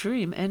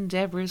extreme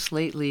endeavors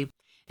lately,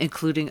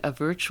 including a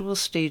virtual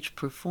stage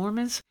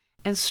performance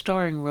and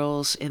starring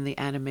roles in the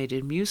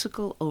animated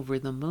musical Over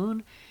the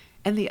Moon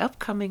and the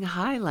upcoming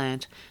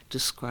Highland,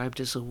 described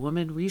as a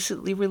woman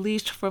recently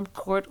released from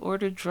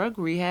court-ordered drug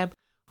rehab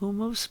who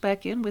moves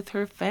back in with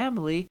her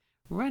family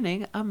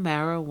running a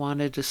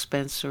marijuana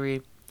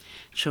dispensary.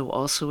 Cho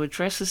also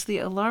addresses the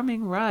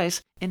alarming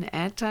rise in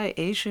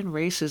anti-Asian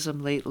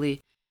racism lately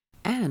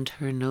and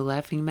her no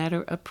laughing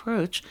matter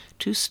approach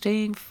to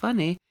staying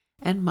funny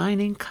and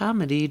mining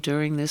comedy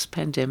during this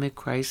pandemic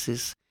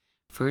crisis.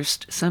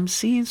 First, some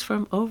scenes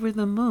from Over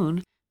the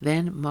Moon,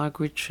 then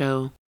Margaret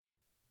Cho.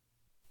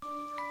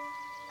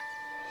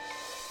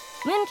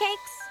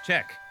 Mooncakes?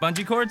 Check.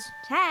 Bungee cords?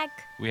 Check.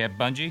 We have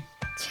bungee?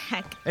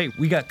 Check. Hey,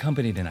 we got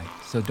company tonight,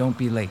 so don't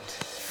be late.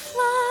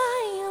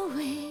 Fly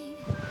away.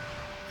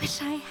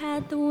 Wish I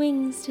had the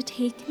wings to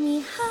take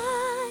me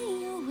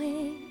high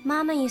away.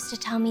 Mama used to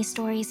tell me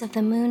stories of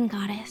the moon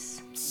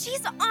goddess.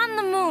 She's on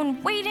the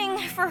moon, waiting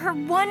for her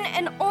one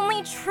and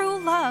only true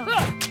love.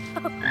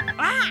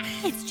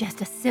 It's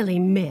just a silly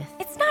myth.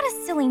 It's not a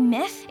silly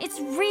myth. It's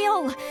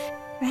real.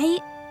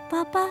 Right,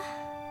 Papa?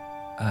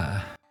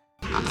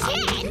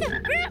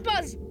 Jen!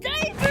 Grandpa's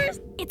diapers!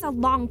 It's a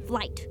long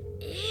flight.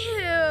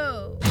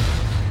 Ew.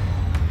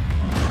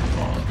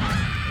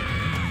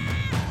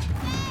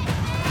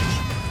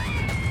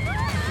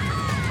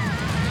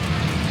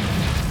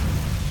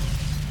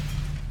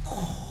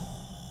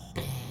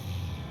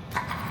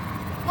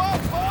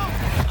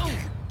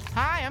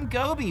 Hi, I'm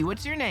Gobi.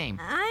 What's your name?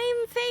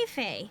 I'm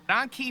Feifei.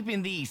 I'm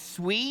keeping these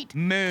sweet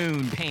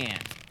moon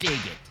pants. Dig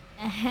it.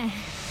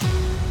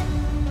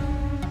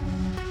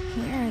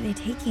 Where are they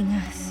taking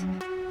us?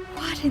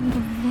 What in the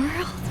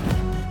world?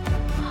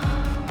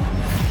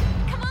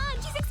 Come on,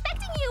 she's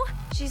expecting you!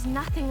 She's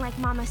nothing like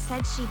Mama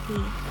said she'd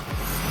be.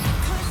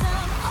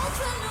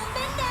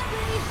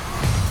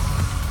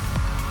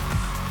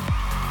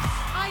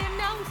 I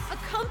announce a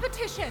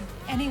competition.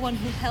 Anyone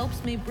who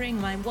helps me bring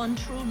my one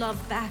true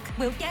love back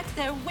will get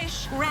their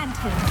wish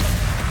granted.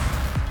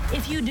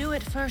 If you do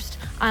it first,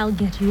 I'll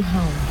get you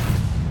home.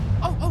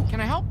 Oh, can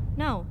I help?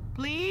 No.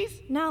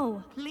 Please?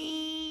 No.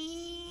 Please?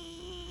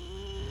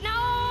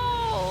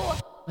 No!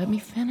 Let me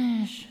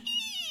finish.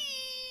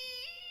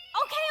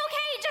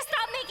 Okay, just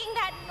stop making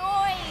that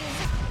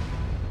noise!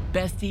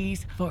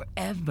 Besties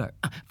forever.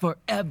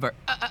 Forever.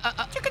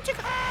 Chicka,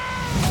 chicka.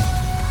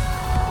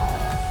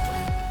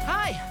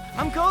 Hi,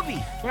 I'm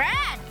Gobi.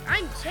 Rad!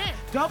 I'm Chen.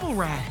 Double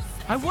rad.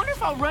 I wonder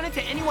if I'll run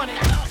into anyone in...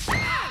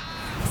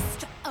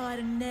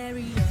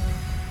 Extraordinary.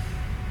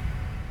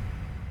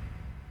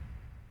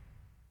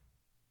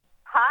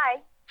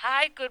 Hi.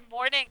 Hi, good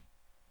morning.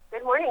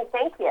 Good morning.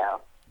 Thank you.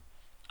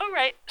 All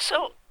right,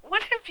 so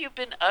what have you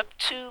been up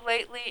to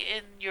lately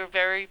in your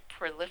very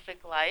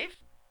prolific life?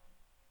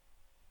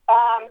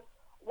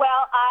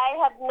 Well, I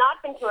have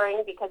not been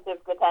touring because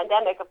of the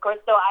pandemic, of course,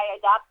 so I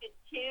adopted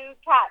 2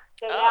 cats.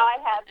 So now I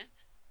have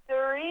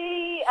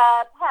 3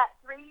 pets,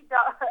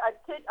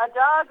 a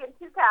dog and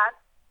 2 cats,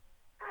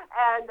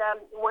 and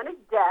one is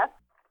deaf.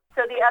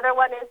 So the other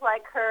one is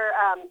like her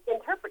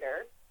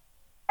interpreter,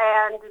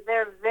 and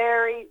they're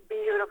very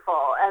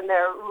beautiful, and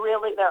they're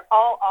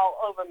all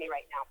over me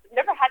right now. I've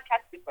never had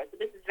cats before, so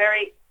this is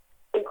very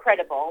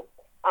incredible.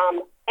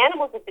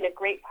 Animals have been a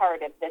great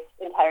part of this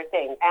entire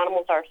thing.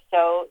 Animals are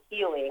so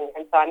healing,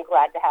 and so I'm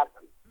glad to have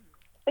them.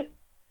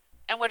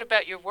 And what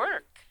about your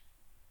work?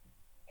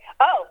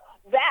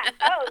 That.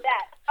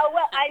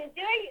 Well, I'm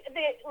doing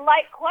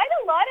quite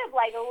a lot of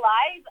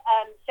live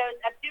shows.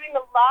 I'm doing a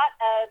lot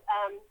of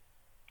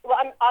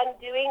I'm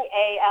doing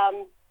a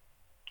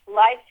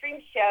live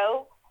stream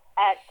show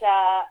at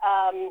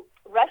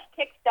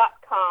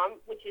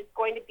rushtix.com, which is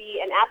going to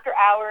be an after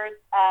hours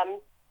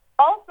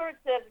all sorts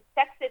of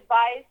sex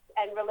advice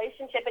and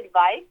relationship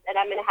advice, and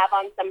I'm going to have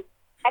on some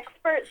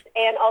experts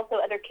and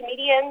also other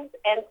comedians,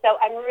 and so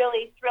I'm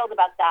really thrilled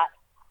about that.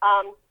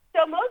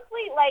 So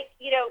mostly,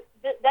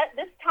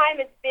 this time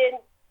it's been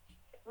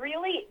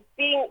really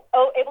being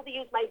able to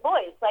use my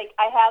voice. Like,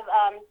 I have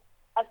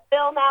a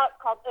film out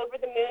called Over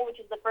the Moon,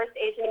 which is the first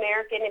Asian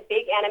American and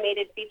big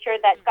animated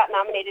feature that got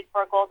nominated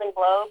for a Golden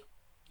Globe,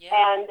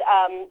 and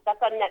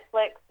that's on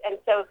Netflix. And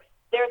so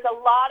there's a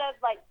lot of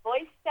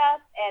voice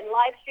stuff and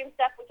live stream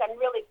stuff, which I'm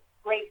really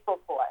grateful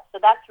for. So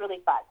that's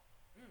really fun.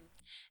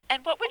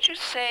 And what would you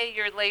say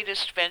your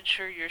latest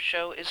venture, your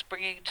show, is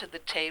bringing to the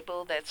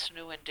table that's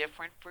new and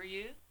different for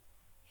you?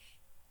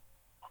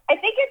 I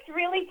think it's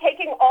really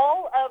taking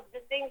all of the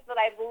things that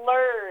I've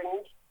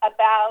learned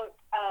about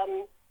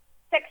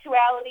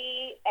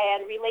sexuality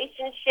and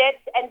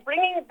relationships and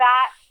bringing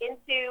that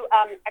into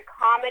a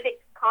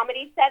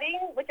comedy setting,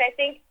 which I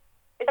think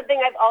is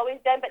something I've always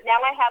done, but now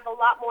I have a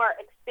lot more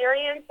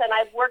experience, and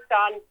I've worked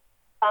on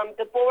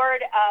the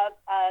board of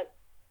a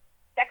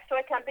sex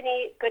toy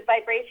company, Good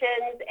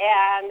Vibrations,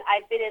 and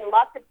I've been in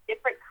lots of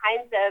different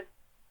kinds of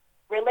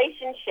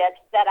relationships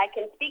that I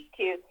can speak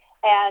to.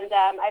 And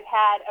I've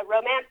had a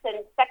romance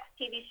and sex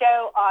TV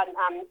show on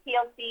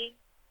TLC.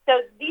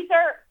 So these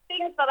are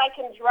things that I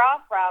can draw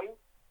from.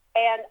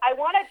 And I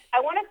want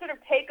to sort of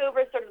take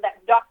over sort of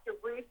that Dr.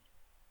 Bruce,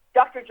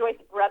 Dr. Joyce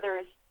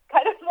Brothers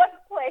kind of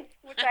place,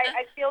 which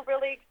I feel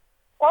really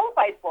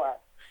qualified for.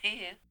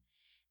 Yeah.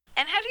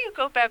 And how do you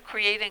go about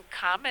creating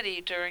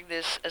comedy during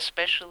this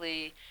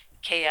especially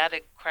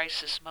chaotic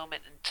crisis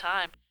moment in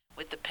time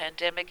with the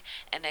pandemic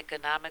and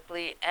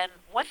economically? And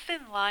what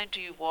thin line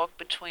do you walk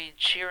between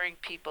cheering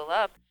people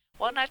up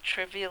while not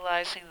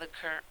trivializing the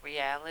current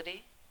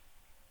reality?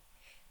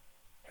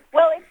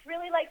 Well, it's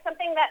really like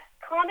something that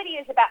comedy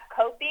is about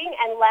coping,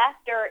 and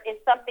laughter is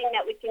something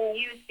that we can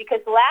use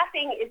because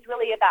laughing is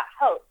really about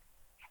hope.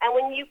 And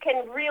when you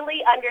can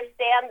really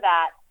understand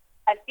that,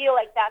 I feel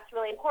like that's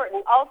really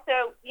important.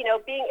 Also,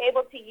 being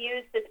able to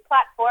use this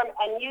platform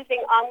and using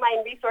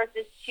online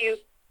resources to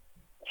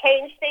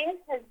change things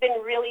has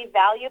been really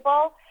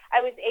valuable.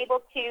 I was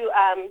able to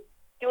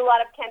do a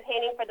lot of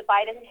campaigning for the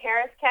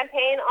Biden-Harris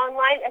campaign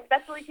online,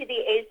 especially to the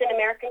Asian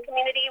American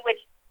community, which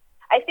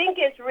I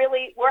think is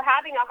really, we're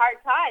having a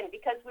hard time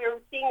because we're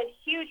seeing a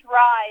huge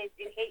rise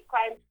in hate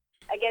crimes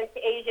against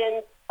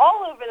Asians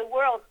all over the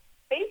world,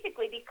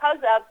 basically because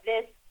of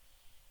this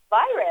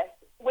virus,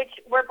 which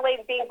we're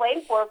being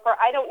blamed for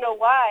I don't know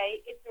why.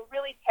 It's a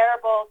really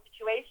terrible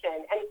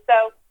situation. And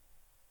so,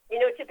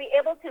 to be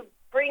able to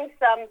bring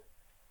some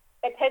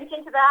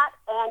attention to that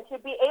and to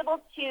be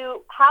able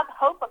to have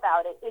hope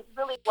about it is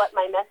really what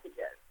my message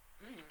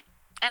is.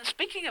 And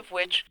speaking of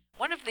which,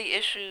 one of the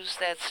issues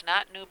that's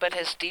not new but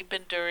has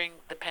deepened during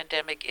the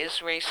pandemic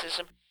is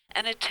racism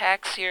and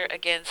attacks here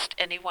against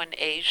anyone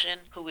Asian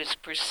who is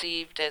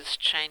perceived as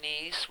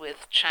Chinese,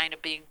 with China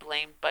being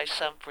blamed by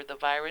some for the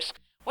virus.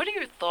 What are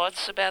your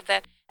thoughts about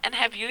that? And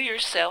have you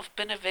yourself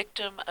been a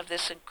victim of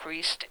this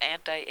increased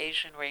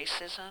anti-Asian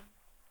racism?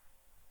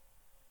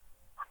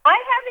 I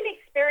haven't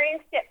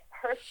experienced it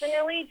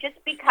personally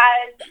just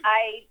because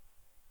I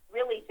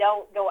really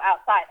don't go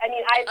outside. I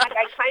mean, I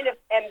kind of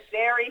am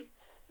very,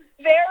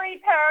 very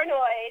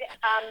paranoid.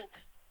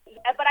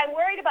 But I'm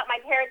worried about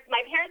my parents.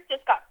 My parents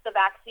just got the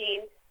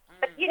vaccine.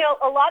 But,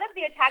 a lot of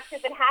the attacks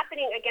have been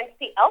happening against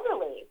the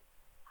elderly.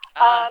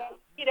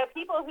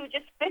 People who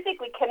just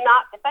physically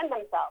cannot defend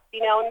themselves,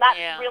 and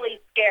that's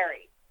really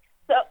scary.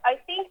 So I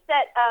think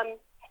that,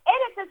 and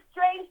it's a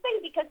strange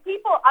thing because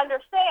people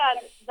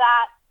understand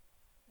that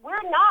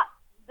we're not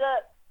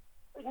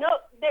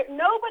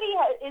nobody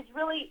is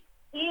really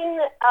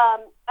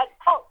at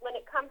fault when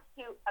it comes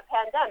to a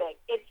pandemic.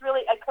 It's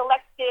really a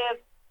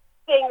collective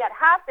thing that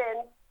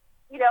happens.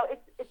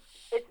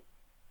 It's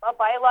a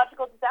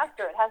biological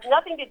disaster. It has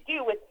nothing to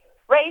do with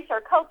race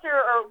or culture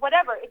or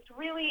whatever. It's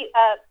really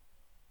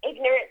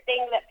ignorant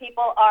thing that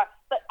people are,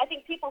 but I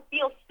think people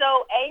feel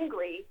so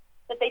angry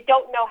that they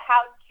don't know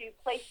how to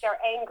place their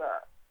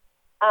anger.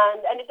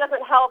 And it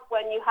doesn't help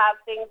when you have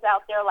things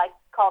out there like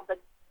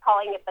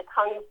calling it the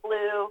Kung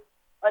flu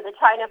or the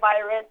China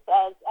virus,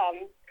 as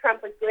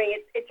Trump was doing.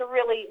 It's a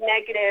really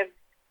negative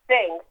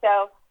thing.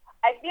 So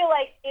I feel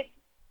like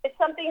it's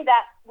something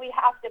that we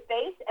have to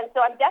face. And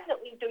so I'm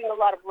definitely doing a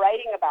lot of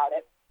writing about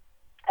it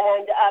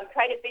and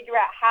trying to figure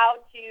out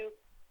how to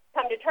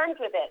come to terms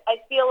with it.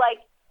 I feel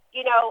like,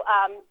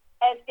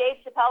 as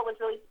Dave Chappelle was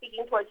really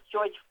speaking towards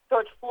George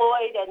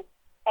Floyd and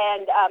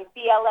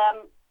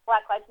BLM,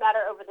 Black Lives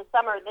Matter, over the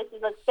summer, this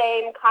is the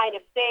same kind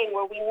of thing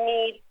where we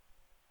need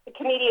the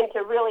comedian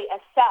to really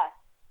assess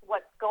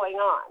what's going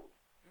on.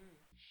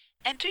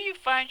 And do you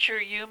find your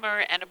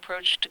humor and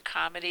approach to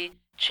comedy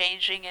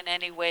changing in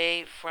any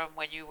way from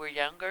when you were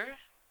younger?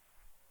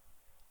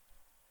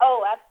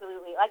 Oh,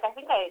 absolutely. I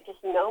think I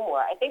just know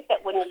more. I think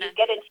that when you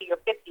get into your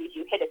 50s,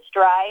 you hit a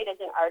stride as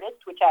an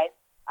artist, which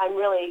I'm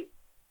really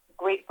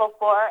grateful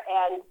for.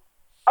 And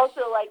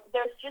also,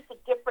 there's just a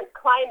different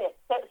climate.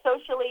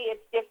 Socially,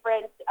 it's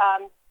different.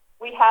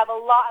 We have a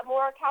lot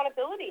more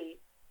accountability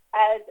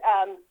as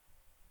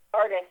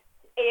artists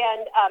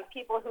and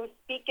people who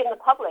speak in the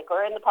public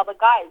or in the public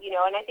eye,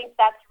 and I think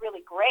that's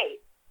really great.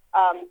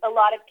 A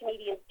lot of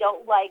comedians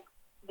don't like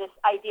this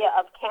idea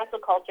of cancel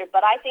culture,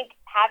 but I think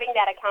having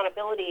that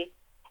accountability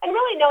and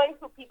really knowing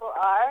who people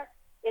are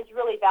is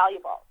really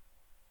valuable.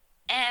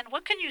 And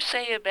what can you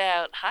say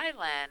about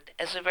Highland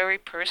as a very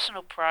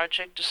personal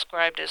project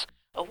described as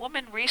a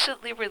woman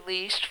recently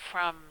released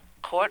from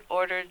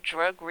court-ordered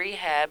drug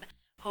rehab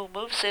who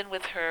moves in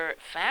with her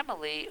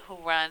family who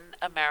run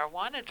a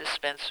marijuana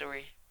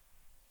dispensary?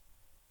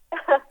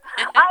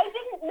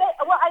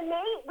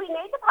 We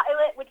made the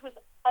pilot, which was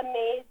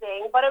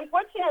amazing, but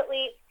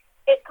unfortunately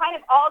it kind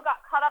of all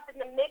got caught up in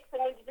the mix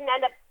and we didn't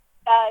end up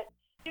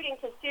shooting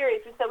to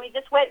series. So we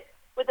just went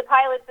with the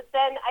pilot, but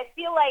then I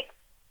feel like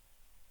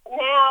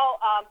now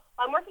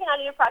I'm working on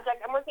a new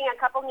project. I'm working on a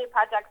couple new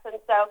projects, and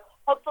so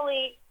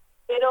hopefully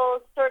it'll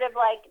sort of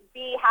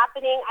be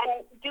happening.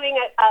 I'm doing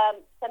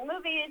some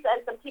movies and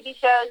some TV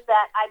shows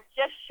that I've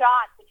just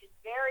shot, which is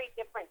very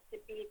different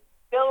to be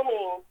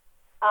filming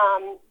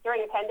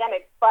during the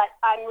pandemic, but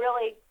I'm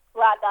really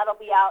glad that'll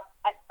be out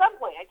at some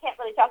point. I can't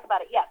really talk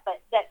about it yet,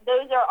 but that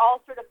those are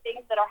all sort of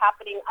things that are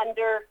happening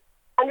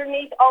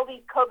underneath all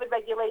these COVID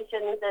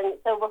regulations, and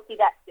so we'll see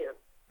that soon.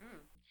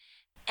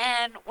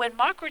 And when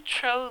Margaret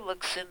Cho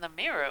looks in the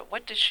mirror,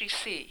 what does she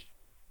see?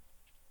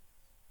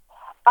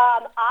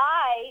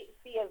 I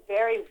see a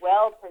very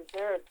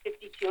well-preserved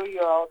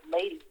 52-year-old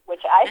lady,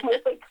 which I'm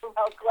really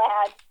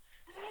glad.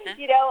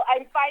 You know,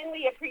 I'm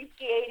finally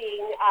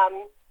appreciating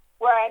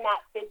where I'm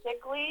at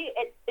physically.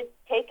 It's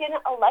taken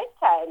a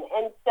lifetime.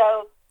 And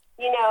so,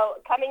 you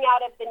know, coming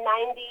out of the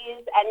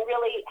 90s and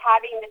really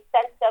having the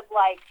sense of,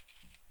 like,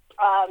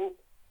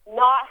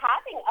 not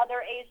having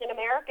other Asian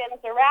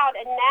Americans around.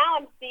 And now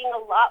I'm seeing a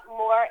lot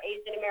more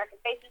Asian American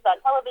faces on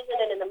television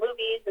and in the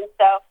movies. And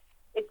so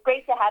it's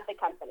great to have the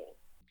company.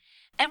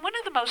 And one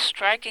of the most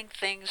striking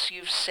things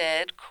you've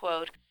said,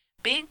 quote,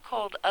 being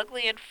called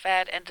ugly and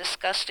fat and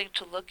disgusting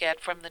to look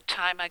at from the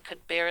time I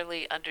could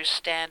barely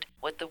understand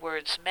what the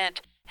words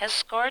meant has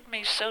scarred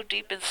me so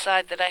deep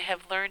inside that I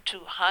have learned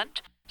to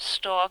hunt,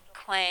 stalk,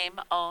 claim,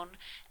 own,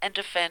 and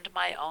defend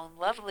my own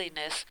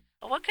loveliness.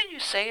 What can you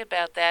say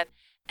about that?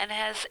 And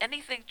has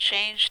anything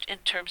changed in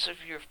terms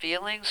of your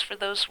feelings for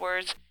those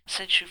words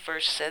since you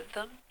first said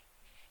them?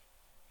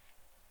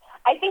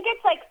 I think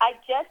it's like I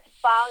just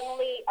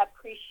finally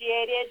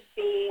appreciated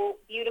being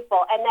beautiful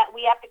and that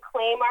we have to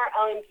claim our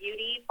own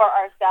beauty for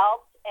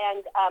ourselves.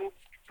 And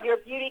your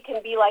beauty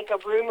can be like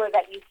a rumor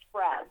that you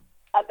spread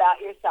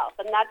about yourself.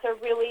 And that's a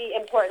really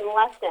important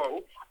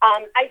lesson.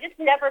 I just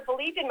never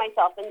believed in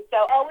myself. And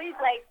so always,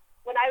 like,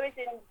 when I was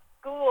in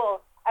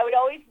school, I would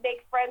always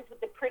make friends with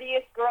the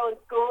prettiest girl in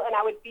school, and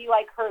I would be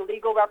like her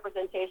legal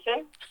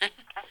representation.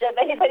 So if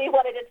anybody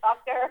wanted to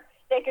talk to her,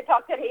 they could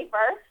talk to me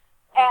first.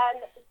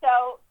 And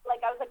so,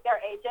 like, I was like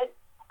their agent.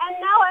 And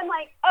now I'm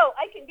like, oh,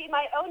 I can be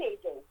my own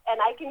agent,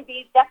 and I can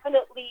be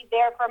definitely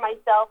there for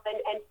myself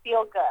and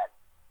feel good.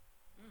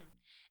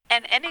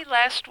 And any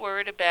last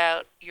word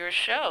about your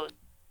show?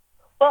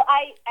 Well,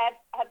 I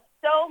have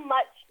so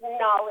much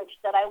knowledge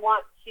that I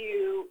want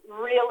to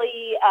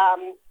really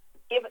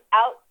give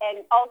out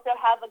and also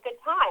have a good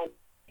time,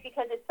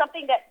 because it's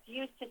something that's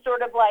used to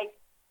sort of like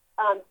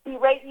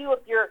berate you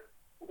if you're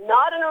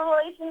not in a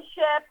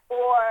relationship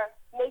or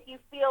make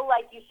you feel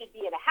like you should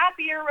be in a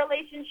happier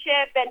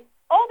relationship. And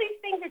all these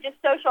things are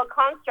just social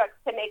constructs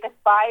to make us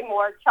buy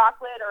more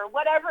chocolate or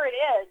whatever it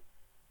is,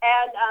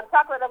 and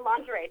chocolate and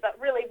lingerie. But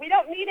really, we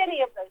don't need any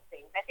of those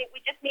things. I think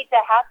we just need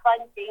to have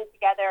fun being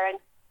together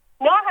and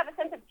not have a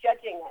sense of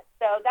judging it.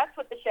 So that's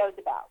what the show's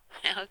about.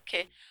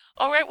 Okay.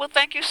 All right. Well,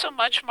 thank you so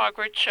much,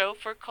 Margaret Cho,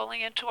 for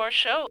calling into our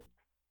show.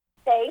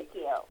 Thank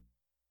you.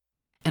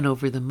 And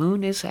Over the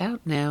Moon is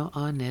out now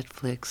on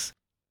Netflix.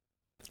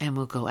 And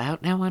we'll go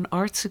out now on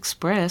Arts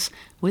Express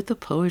with the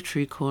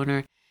Poetry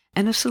Corner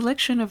and a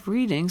selection of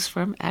readings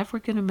from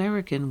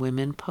African-American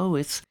women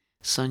poets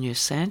Sonia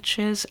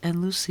Sanchez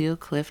and Lucille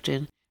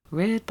Clifton,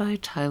 read by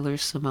Tyler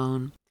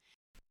Simone.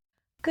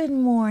 Good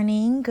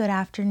morning, good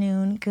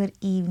afternoon, good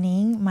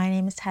evening. My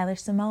name is Tyler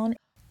Simone.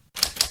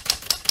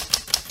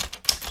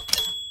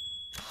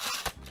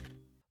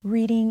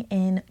 Reading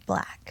in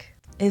Black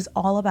is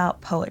all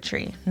about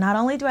poetry. Not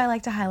only do I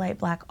like to highlight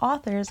Black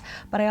authors,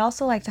 but I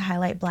also like to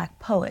highlight Black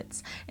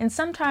poets. And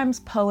sometimes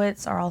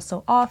poets are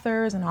also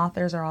authors and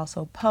authors are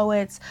also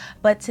poets.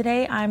 But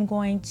today I'm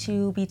going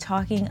to be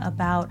talking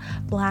about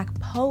Black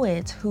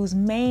poets whose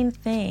main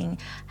thing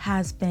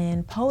has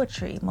been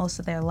poetry most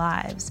of their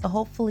lives. So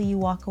hopefully you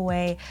walk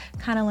away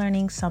kind of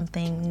learning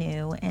something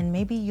new, and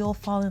maybe you'll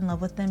fall in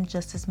love with them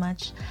just as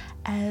much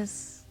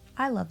as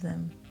I love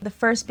them. The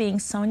first being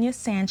Sonia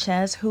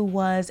Sanchez, who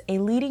was a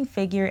leading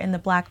figure in the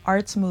Black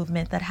arts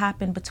movement that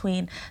happened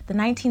between the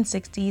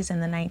 1960s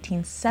and the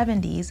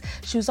 1970s.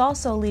 She was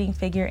also a leading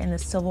figure in the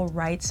civil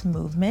rights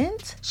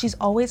movement. She's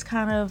always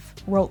kind of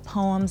wrote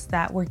poems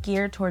that were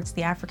geared towards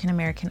the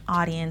African-American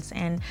audience,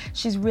 and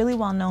she's really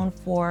well known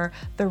for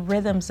the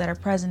rhythms that are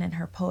present in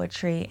her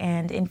poetry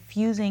and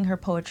infusing her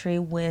poetry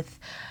with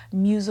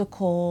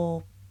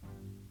musical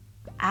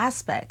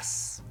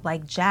aspects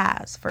like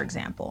jazz, for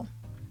example.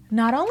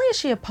 Not only is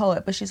she a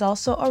poet, but she's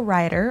also a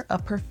writer, a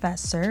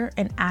professor,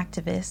 an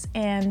activist,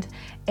 and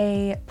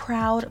a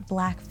proud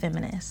Black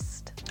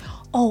feminist.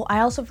 Oh,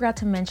 I also forgot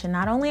to mention,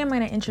 not only am I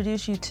going to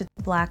introduce you to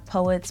Black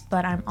poets,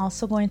 but I'm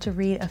also going to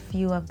read a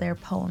few of their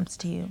poems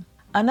to you.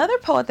 Another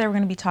poet that we're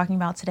going to be talking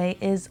about today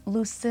is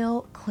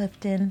Lucille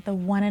Clifton, the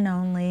one and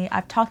only.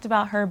 I've talked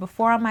about her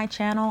before on my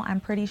channel, I'm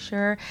pretty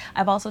sure.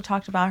 I've also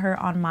talked about her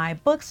on my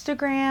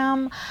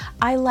Bookstagram.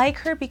 I like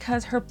her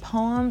because her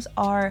poems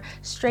are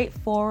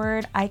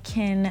straightforward. I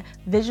can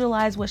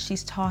visualize what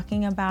she's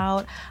talking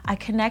about. I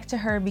connect to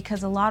her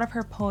because a lot of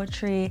her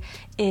poetry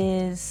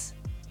is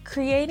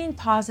creating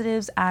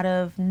positives out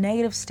of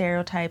negative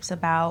stereotypes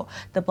about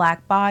the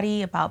Black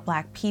body, about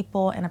Black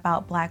people, and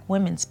about Black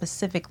women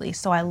specifically.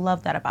 So I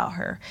love that about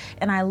her.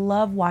 And I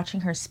love watching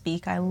her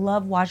speak. I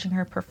love watching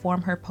her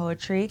perform her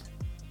poetry.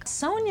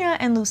 Sonia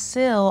and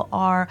Lucille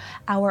are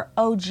our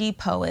OG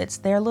poets.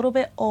 They're a little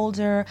bit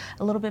older,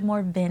 a little bit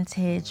more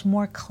vintage,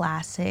 more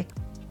classic.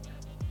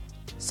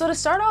 So to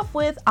start off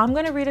with, I'm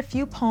gonna read a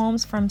few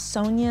poems from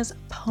Sonia's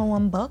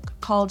poem book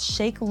called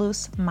Shake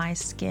Loose My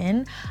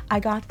Skin. I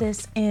got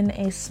this in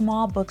a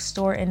small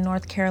bookstore in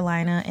North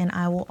Carolina, and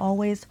I will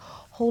always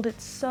hold it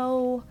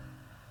so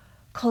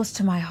close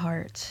to my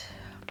heart.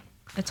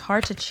 It's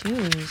hard to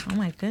choose, oh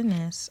my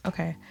goodness.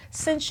 Okay,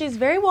 since she's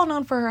very well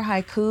known for her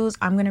haikus,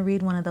 I'm gonna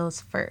read one of those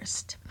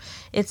first.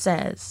 It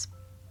says,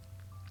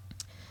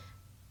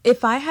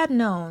 if I had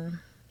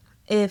known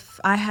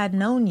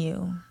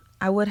you,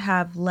 I would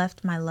have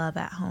left my love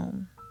at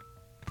home.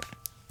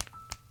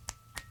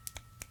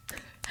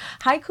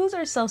 Haikus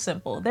are so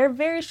simple. They're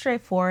very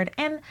straightforward,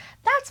 and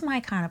that's my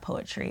kind of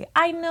poetry.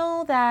 I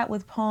know that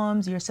with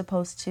poems, you're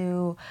supposed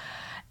to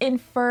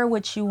infer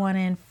what you want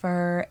to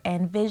infer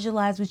and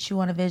visualize what you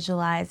want to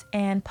visualize,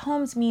 and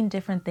poems mean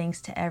different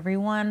things to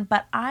everyone,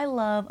 but I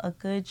love a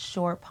good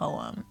short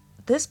poem.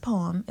 This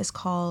poem is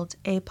called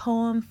A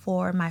Poem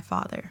for My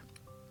Father.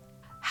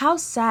 How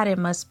sad it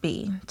must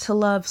be to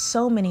love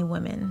so many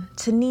women,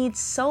 to need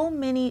so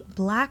many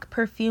black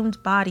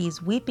perfumed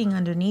bodies weeping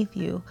underneath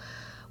you.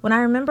 When I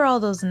remember all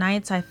those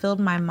nights I filled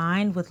my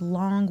mind with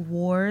long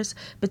wars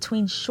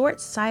between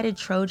short-sighted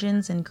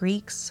Trojans and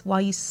Greeks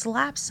while you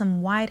slapped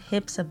some wide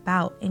hips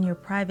about in your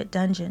private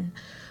dungeon.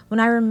 When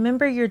I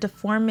remember your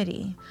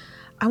deformity,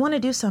 I want to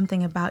do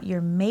something about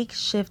your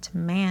makeshift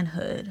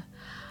manhood.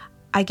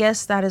 I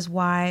guess that is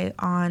why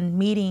on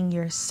meeting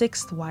your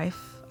sixth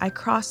wife, I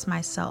cross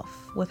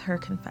myself with her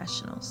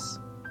confessionals.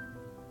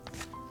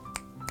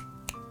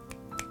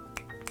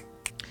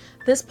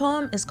 This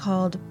poem is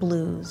called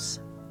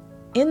Blues.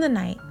 In the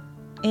night,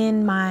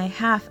 in my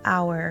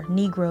half-hour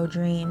Negro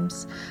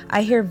dreams,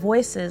 I hear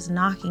voices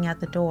knocking at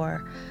the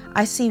door.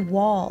 I see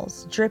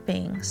walls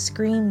dripping,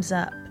 screams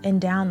up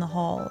and down the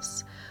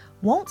halls.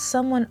 Won't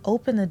someone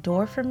open the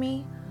door for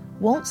me?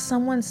 Won't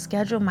someone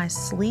schedule my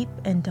sleep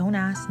and don't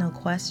ask no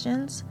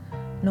questions?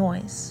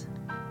 Noise.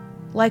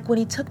 Like when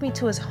he took me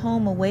to his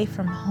home away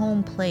from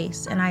home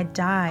place and I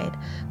died,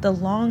 the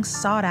long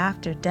sought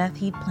after death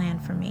he'd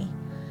planned for me.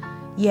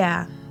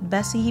 Yeah,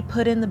 Bessie, he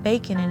put in the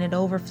bacon and it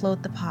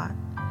overflowed the pot.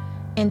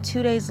 And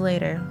 2 days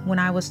later, when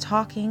I was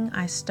talking,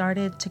 I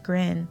started to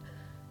grin.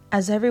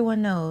 As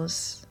everyone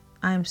knows,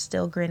 I'm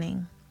still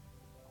grinning.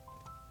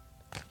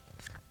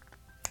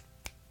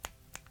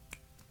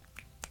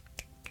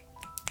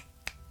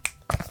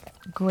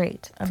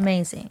 Great,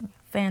 amazing,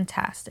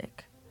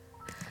 fantastic.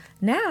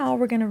 Now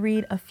we're going to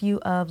read a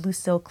few of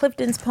Lucille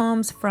Clifton's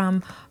poems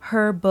from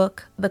her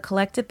book, The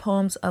Collected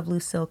Poems of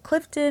Lucille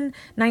Clifton,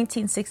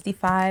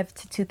 1965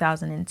 to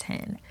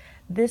 2010.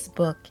 This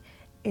book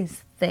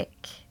is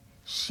thick.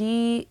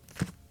 I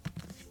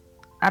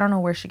don't know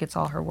where she gets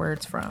all her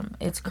words from.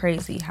 It's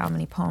crazy how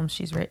many poems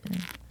she's written.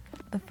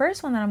 The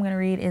first one that I'm going to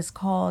read is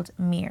called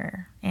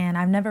Mirror, and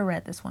I've never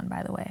read this one,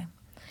 by the way.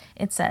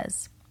 It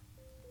says,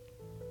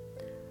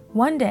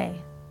 one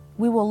day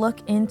we will look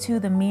into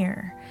the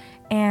mirror,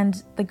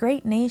 and the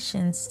great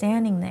nation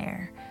standing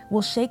there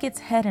will shake its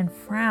head and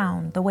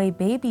frown the way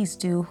babies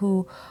do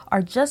who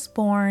are just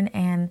born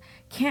and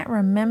can't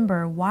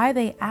remember why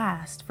they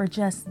asked for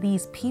just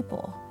these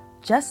people,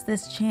 just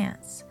this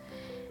chance.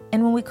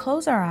 And when we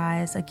close our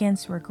eyes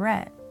against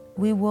regret,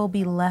 we will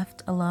be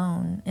left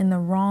alone in the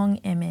wrong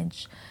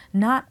image,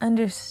 not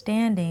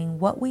understanding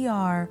what we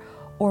are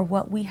or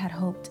what we had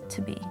hoped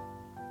to be.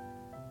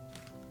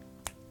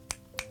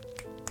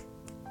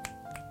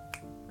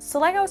 So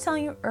like I was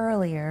telling you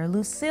earlier,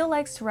 Lucille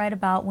likes to write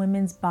about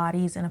women's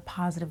bodies in a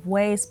positive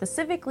way,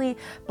 specifically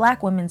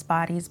Black women's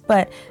bodies.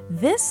 But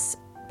this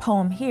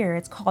poem here,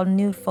 it's called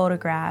Nude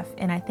Photograph,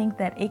 and I think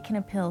that it can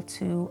appeal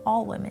to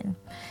all women.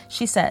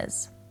 She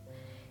says,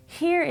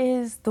 here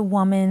is the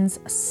woman's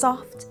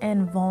soft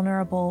and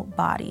vulnerable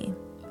body,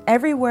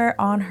 everywhere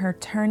on her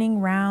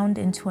turning round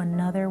into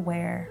another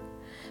where.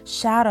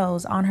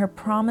 Shadows on her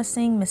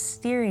promising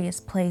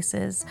mysterious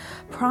places,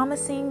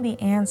 promising the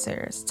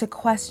answers to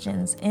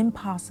questions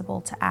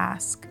impossible to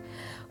ask.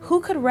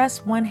 Who could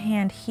rest one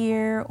hand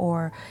here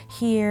or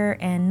here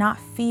and not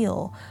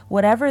feel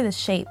whatever the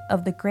shape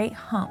of the great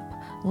hump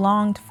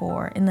longed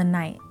for in the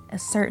night, a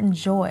certain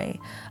joy,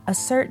 a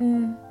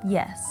certain,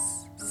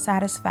 yes,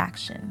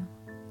 satisfaction,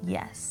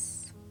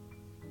 yes.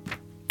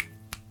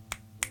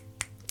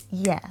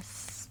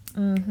 Yes.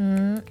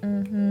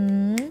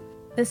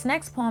 This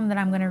next poem that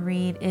I'm going to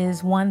read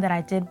is one that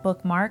I did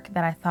bookmark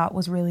that I thought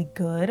was really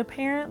good,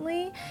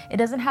 apparently. It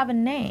doesn't have a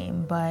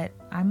name, but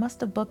I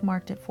must have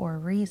bookmarked it for a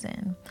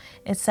reason.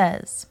 It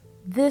says,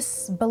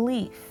 this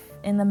belief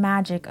in the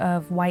magic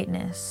of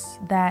whiteness,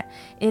 that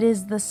it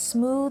is the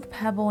smooth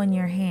pebble in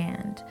your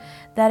hand,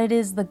 that it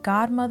is the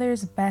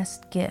godmother's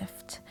best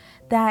gift,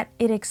 that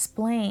it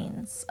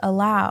explains,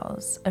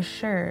 allows,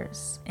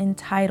 assures,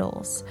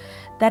 entitles,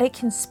 that it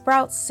can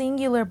sprout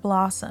singular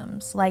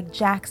blossoms like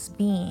Jack's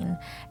bean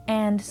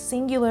and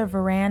singular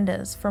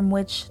verandas from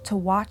which to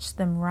watch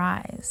them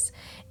rise.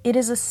 It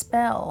is a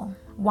spell,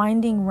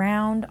 winding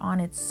round on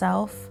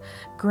itself,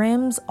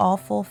 Grimm's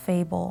awful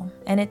fable,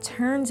 and it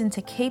turns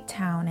into Cape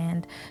Town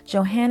and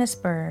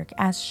Johannesburg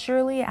as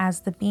surely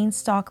as the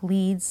beanstalk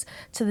leads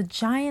to the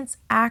giant's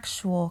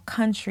actual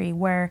country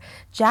where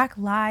Jack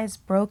lies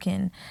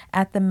broken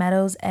at the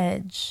meadow's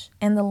edge,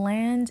 and the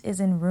land is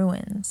in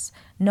ruins.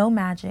 No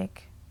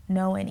magic,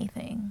 no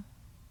anything.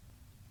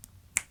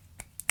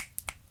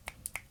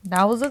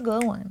 That was a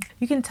good one.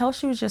 You can tell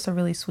she was just a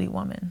really sweet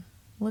woman.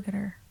 Look at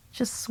her.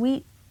 Just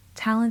sweet,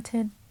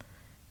 talented,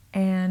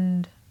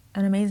 and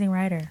an amazing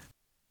writer.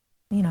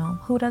 You know,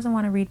 who doesn't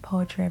want to read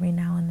poetry every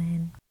now and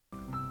then?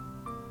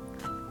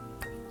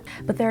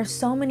 But there are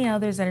so many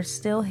others that are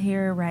still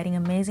here writing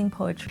amazing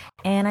poetry.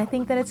 And I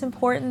think that it's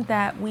important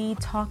that we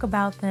talk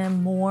about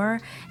them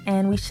more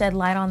and we shed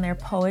light on their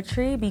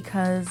poetry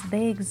because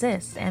they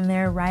exist and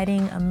they're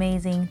writing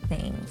amazing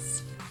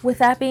things. With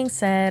that being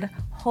said,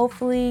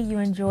 hopefully you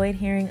enjoyed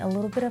hearing a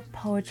little bit of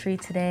poetry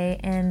today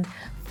and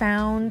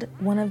found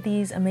one of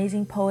these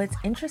amazing poets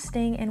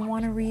interesting and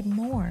want to read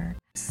more.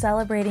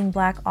 Celebrating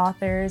Black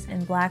authors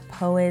and Black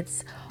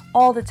poets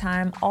all the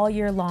time, all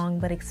year long,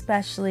 but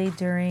especially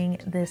during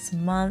this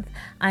month.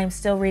 I'm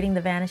still reading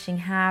The Vanishing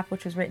Half,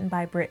 which was written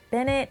by Britt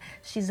Bennett.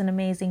 She's an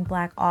amazing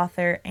Black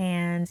author,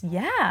 and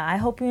yeah, I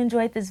hope you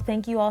enjoyed this.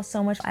 Thank you all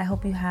so much. I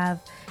hope you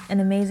have an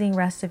amazing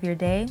rest of your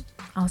day.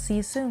 I'll see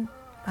you soon.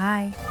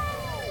 Bye.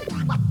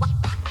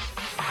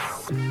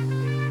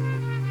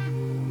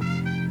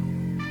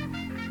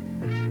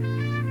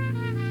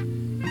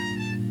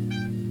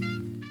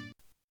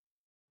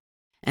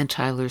 And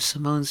Tyler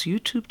Simone's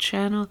YouTube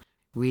channel,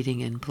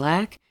 Reading in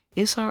Black,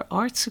 is our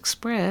Arts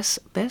Express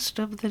Best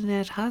of the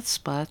Net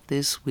hotspot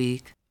this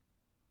week.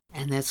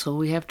 And that's all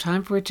we have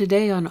time for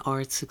today on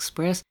Arts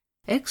Express,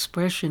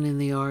 Expression in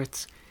the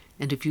Arts.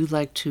 And if you'd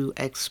like to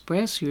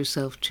express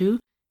yourself too,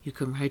 you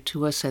can write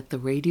to us at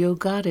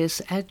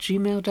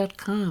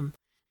theradiogoddess@gmail.com.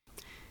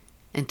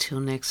 Until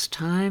next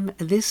time,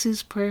 this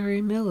is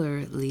Prairie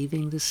Miller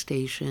leaving the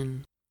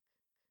station.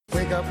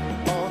 Wake up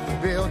all the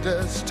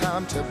builders,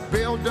 time to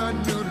build a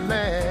new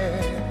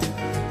land.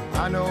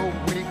 I know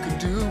we could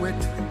do it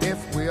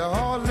if we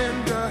all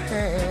lend a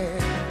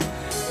hand.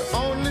 The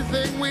only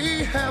thing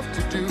we have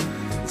to do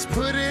is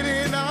put it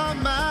in our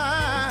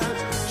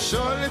minds.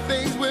 Surely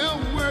things will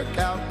work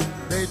out,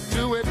 they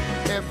do it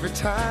every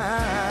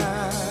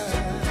time.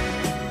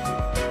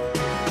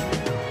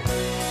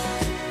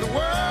 The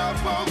world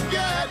won't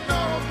get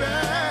no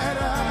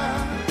better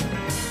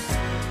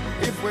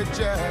if we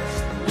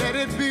just let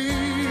it be.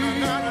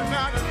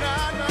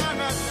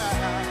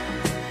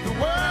 The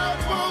world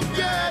won't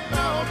get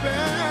no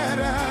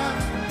better.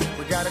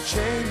 We gotta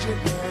change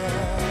it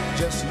now,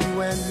 just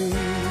you and me.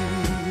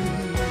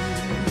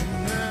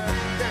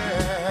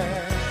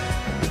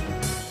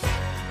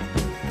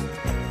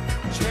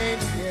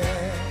 Change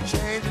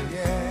it,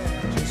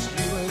 yeah, just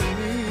you and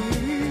me.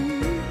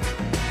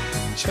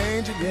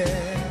 Change it,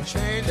 yeah,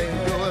 change it,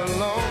 go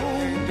alone.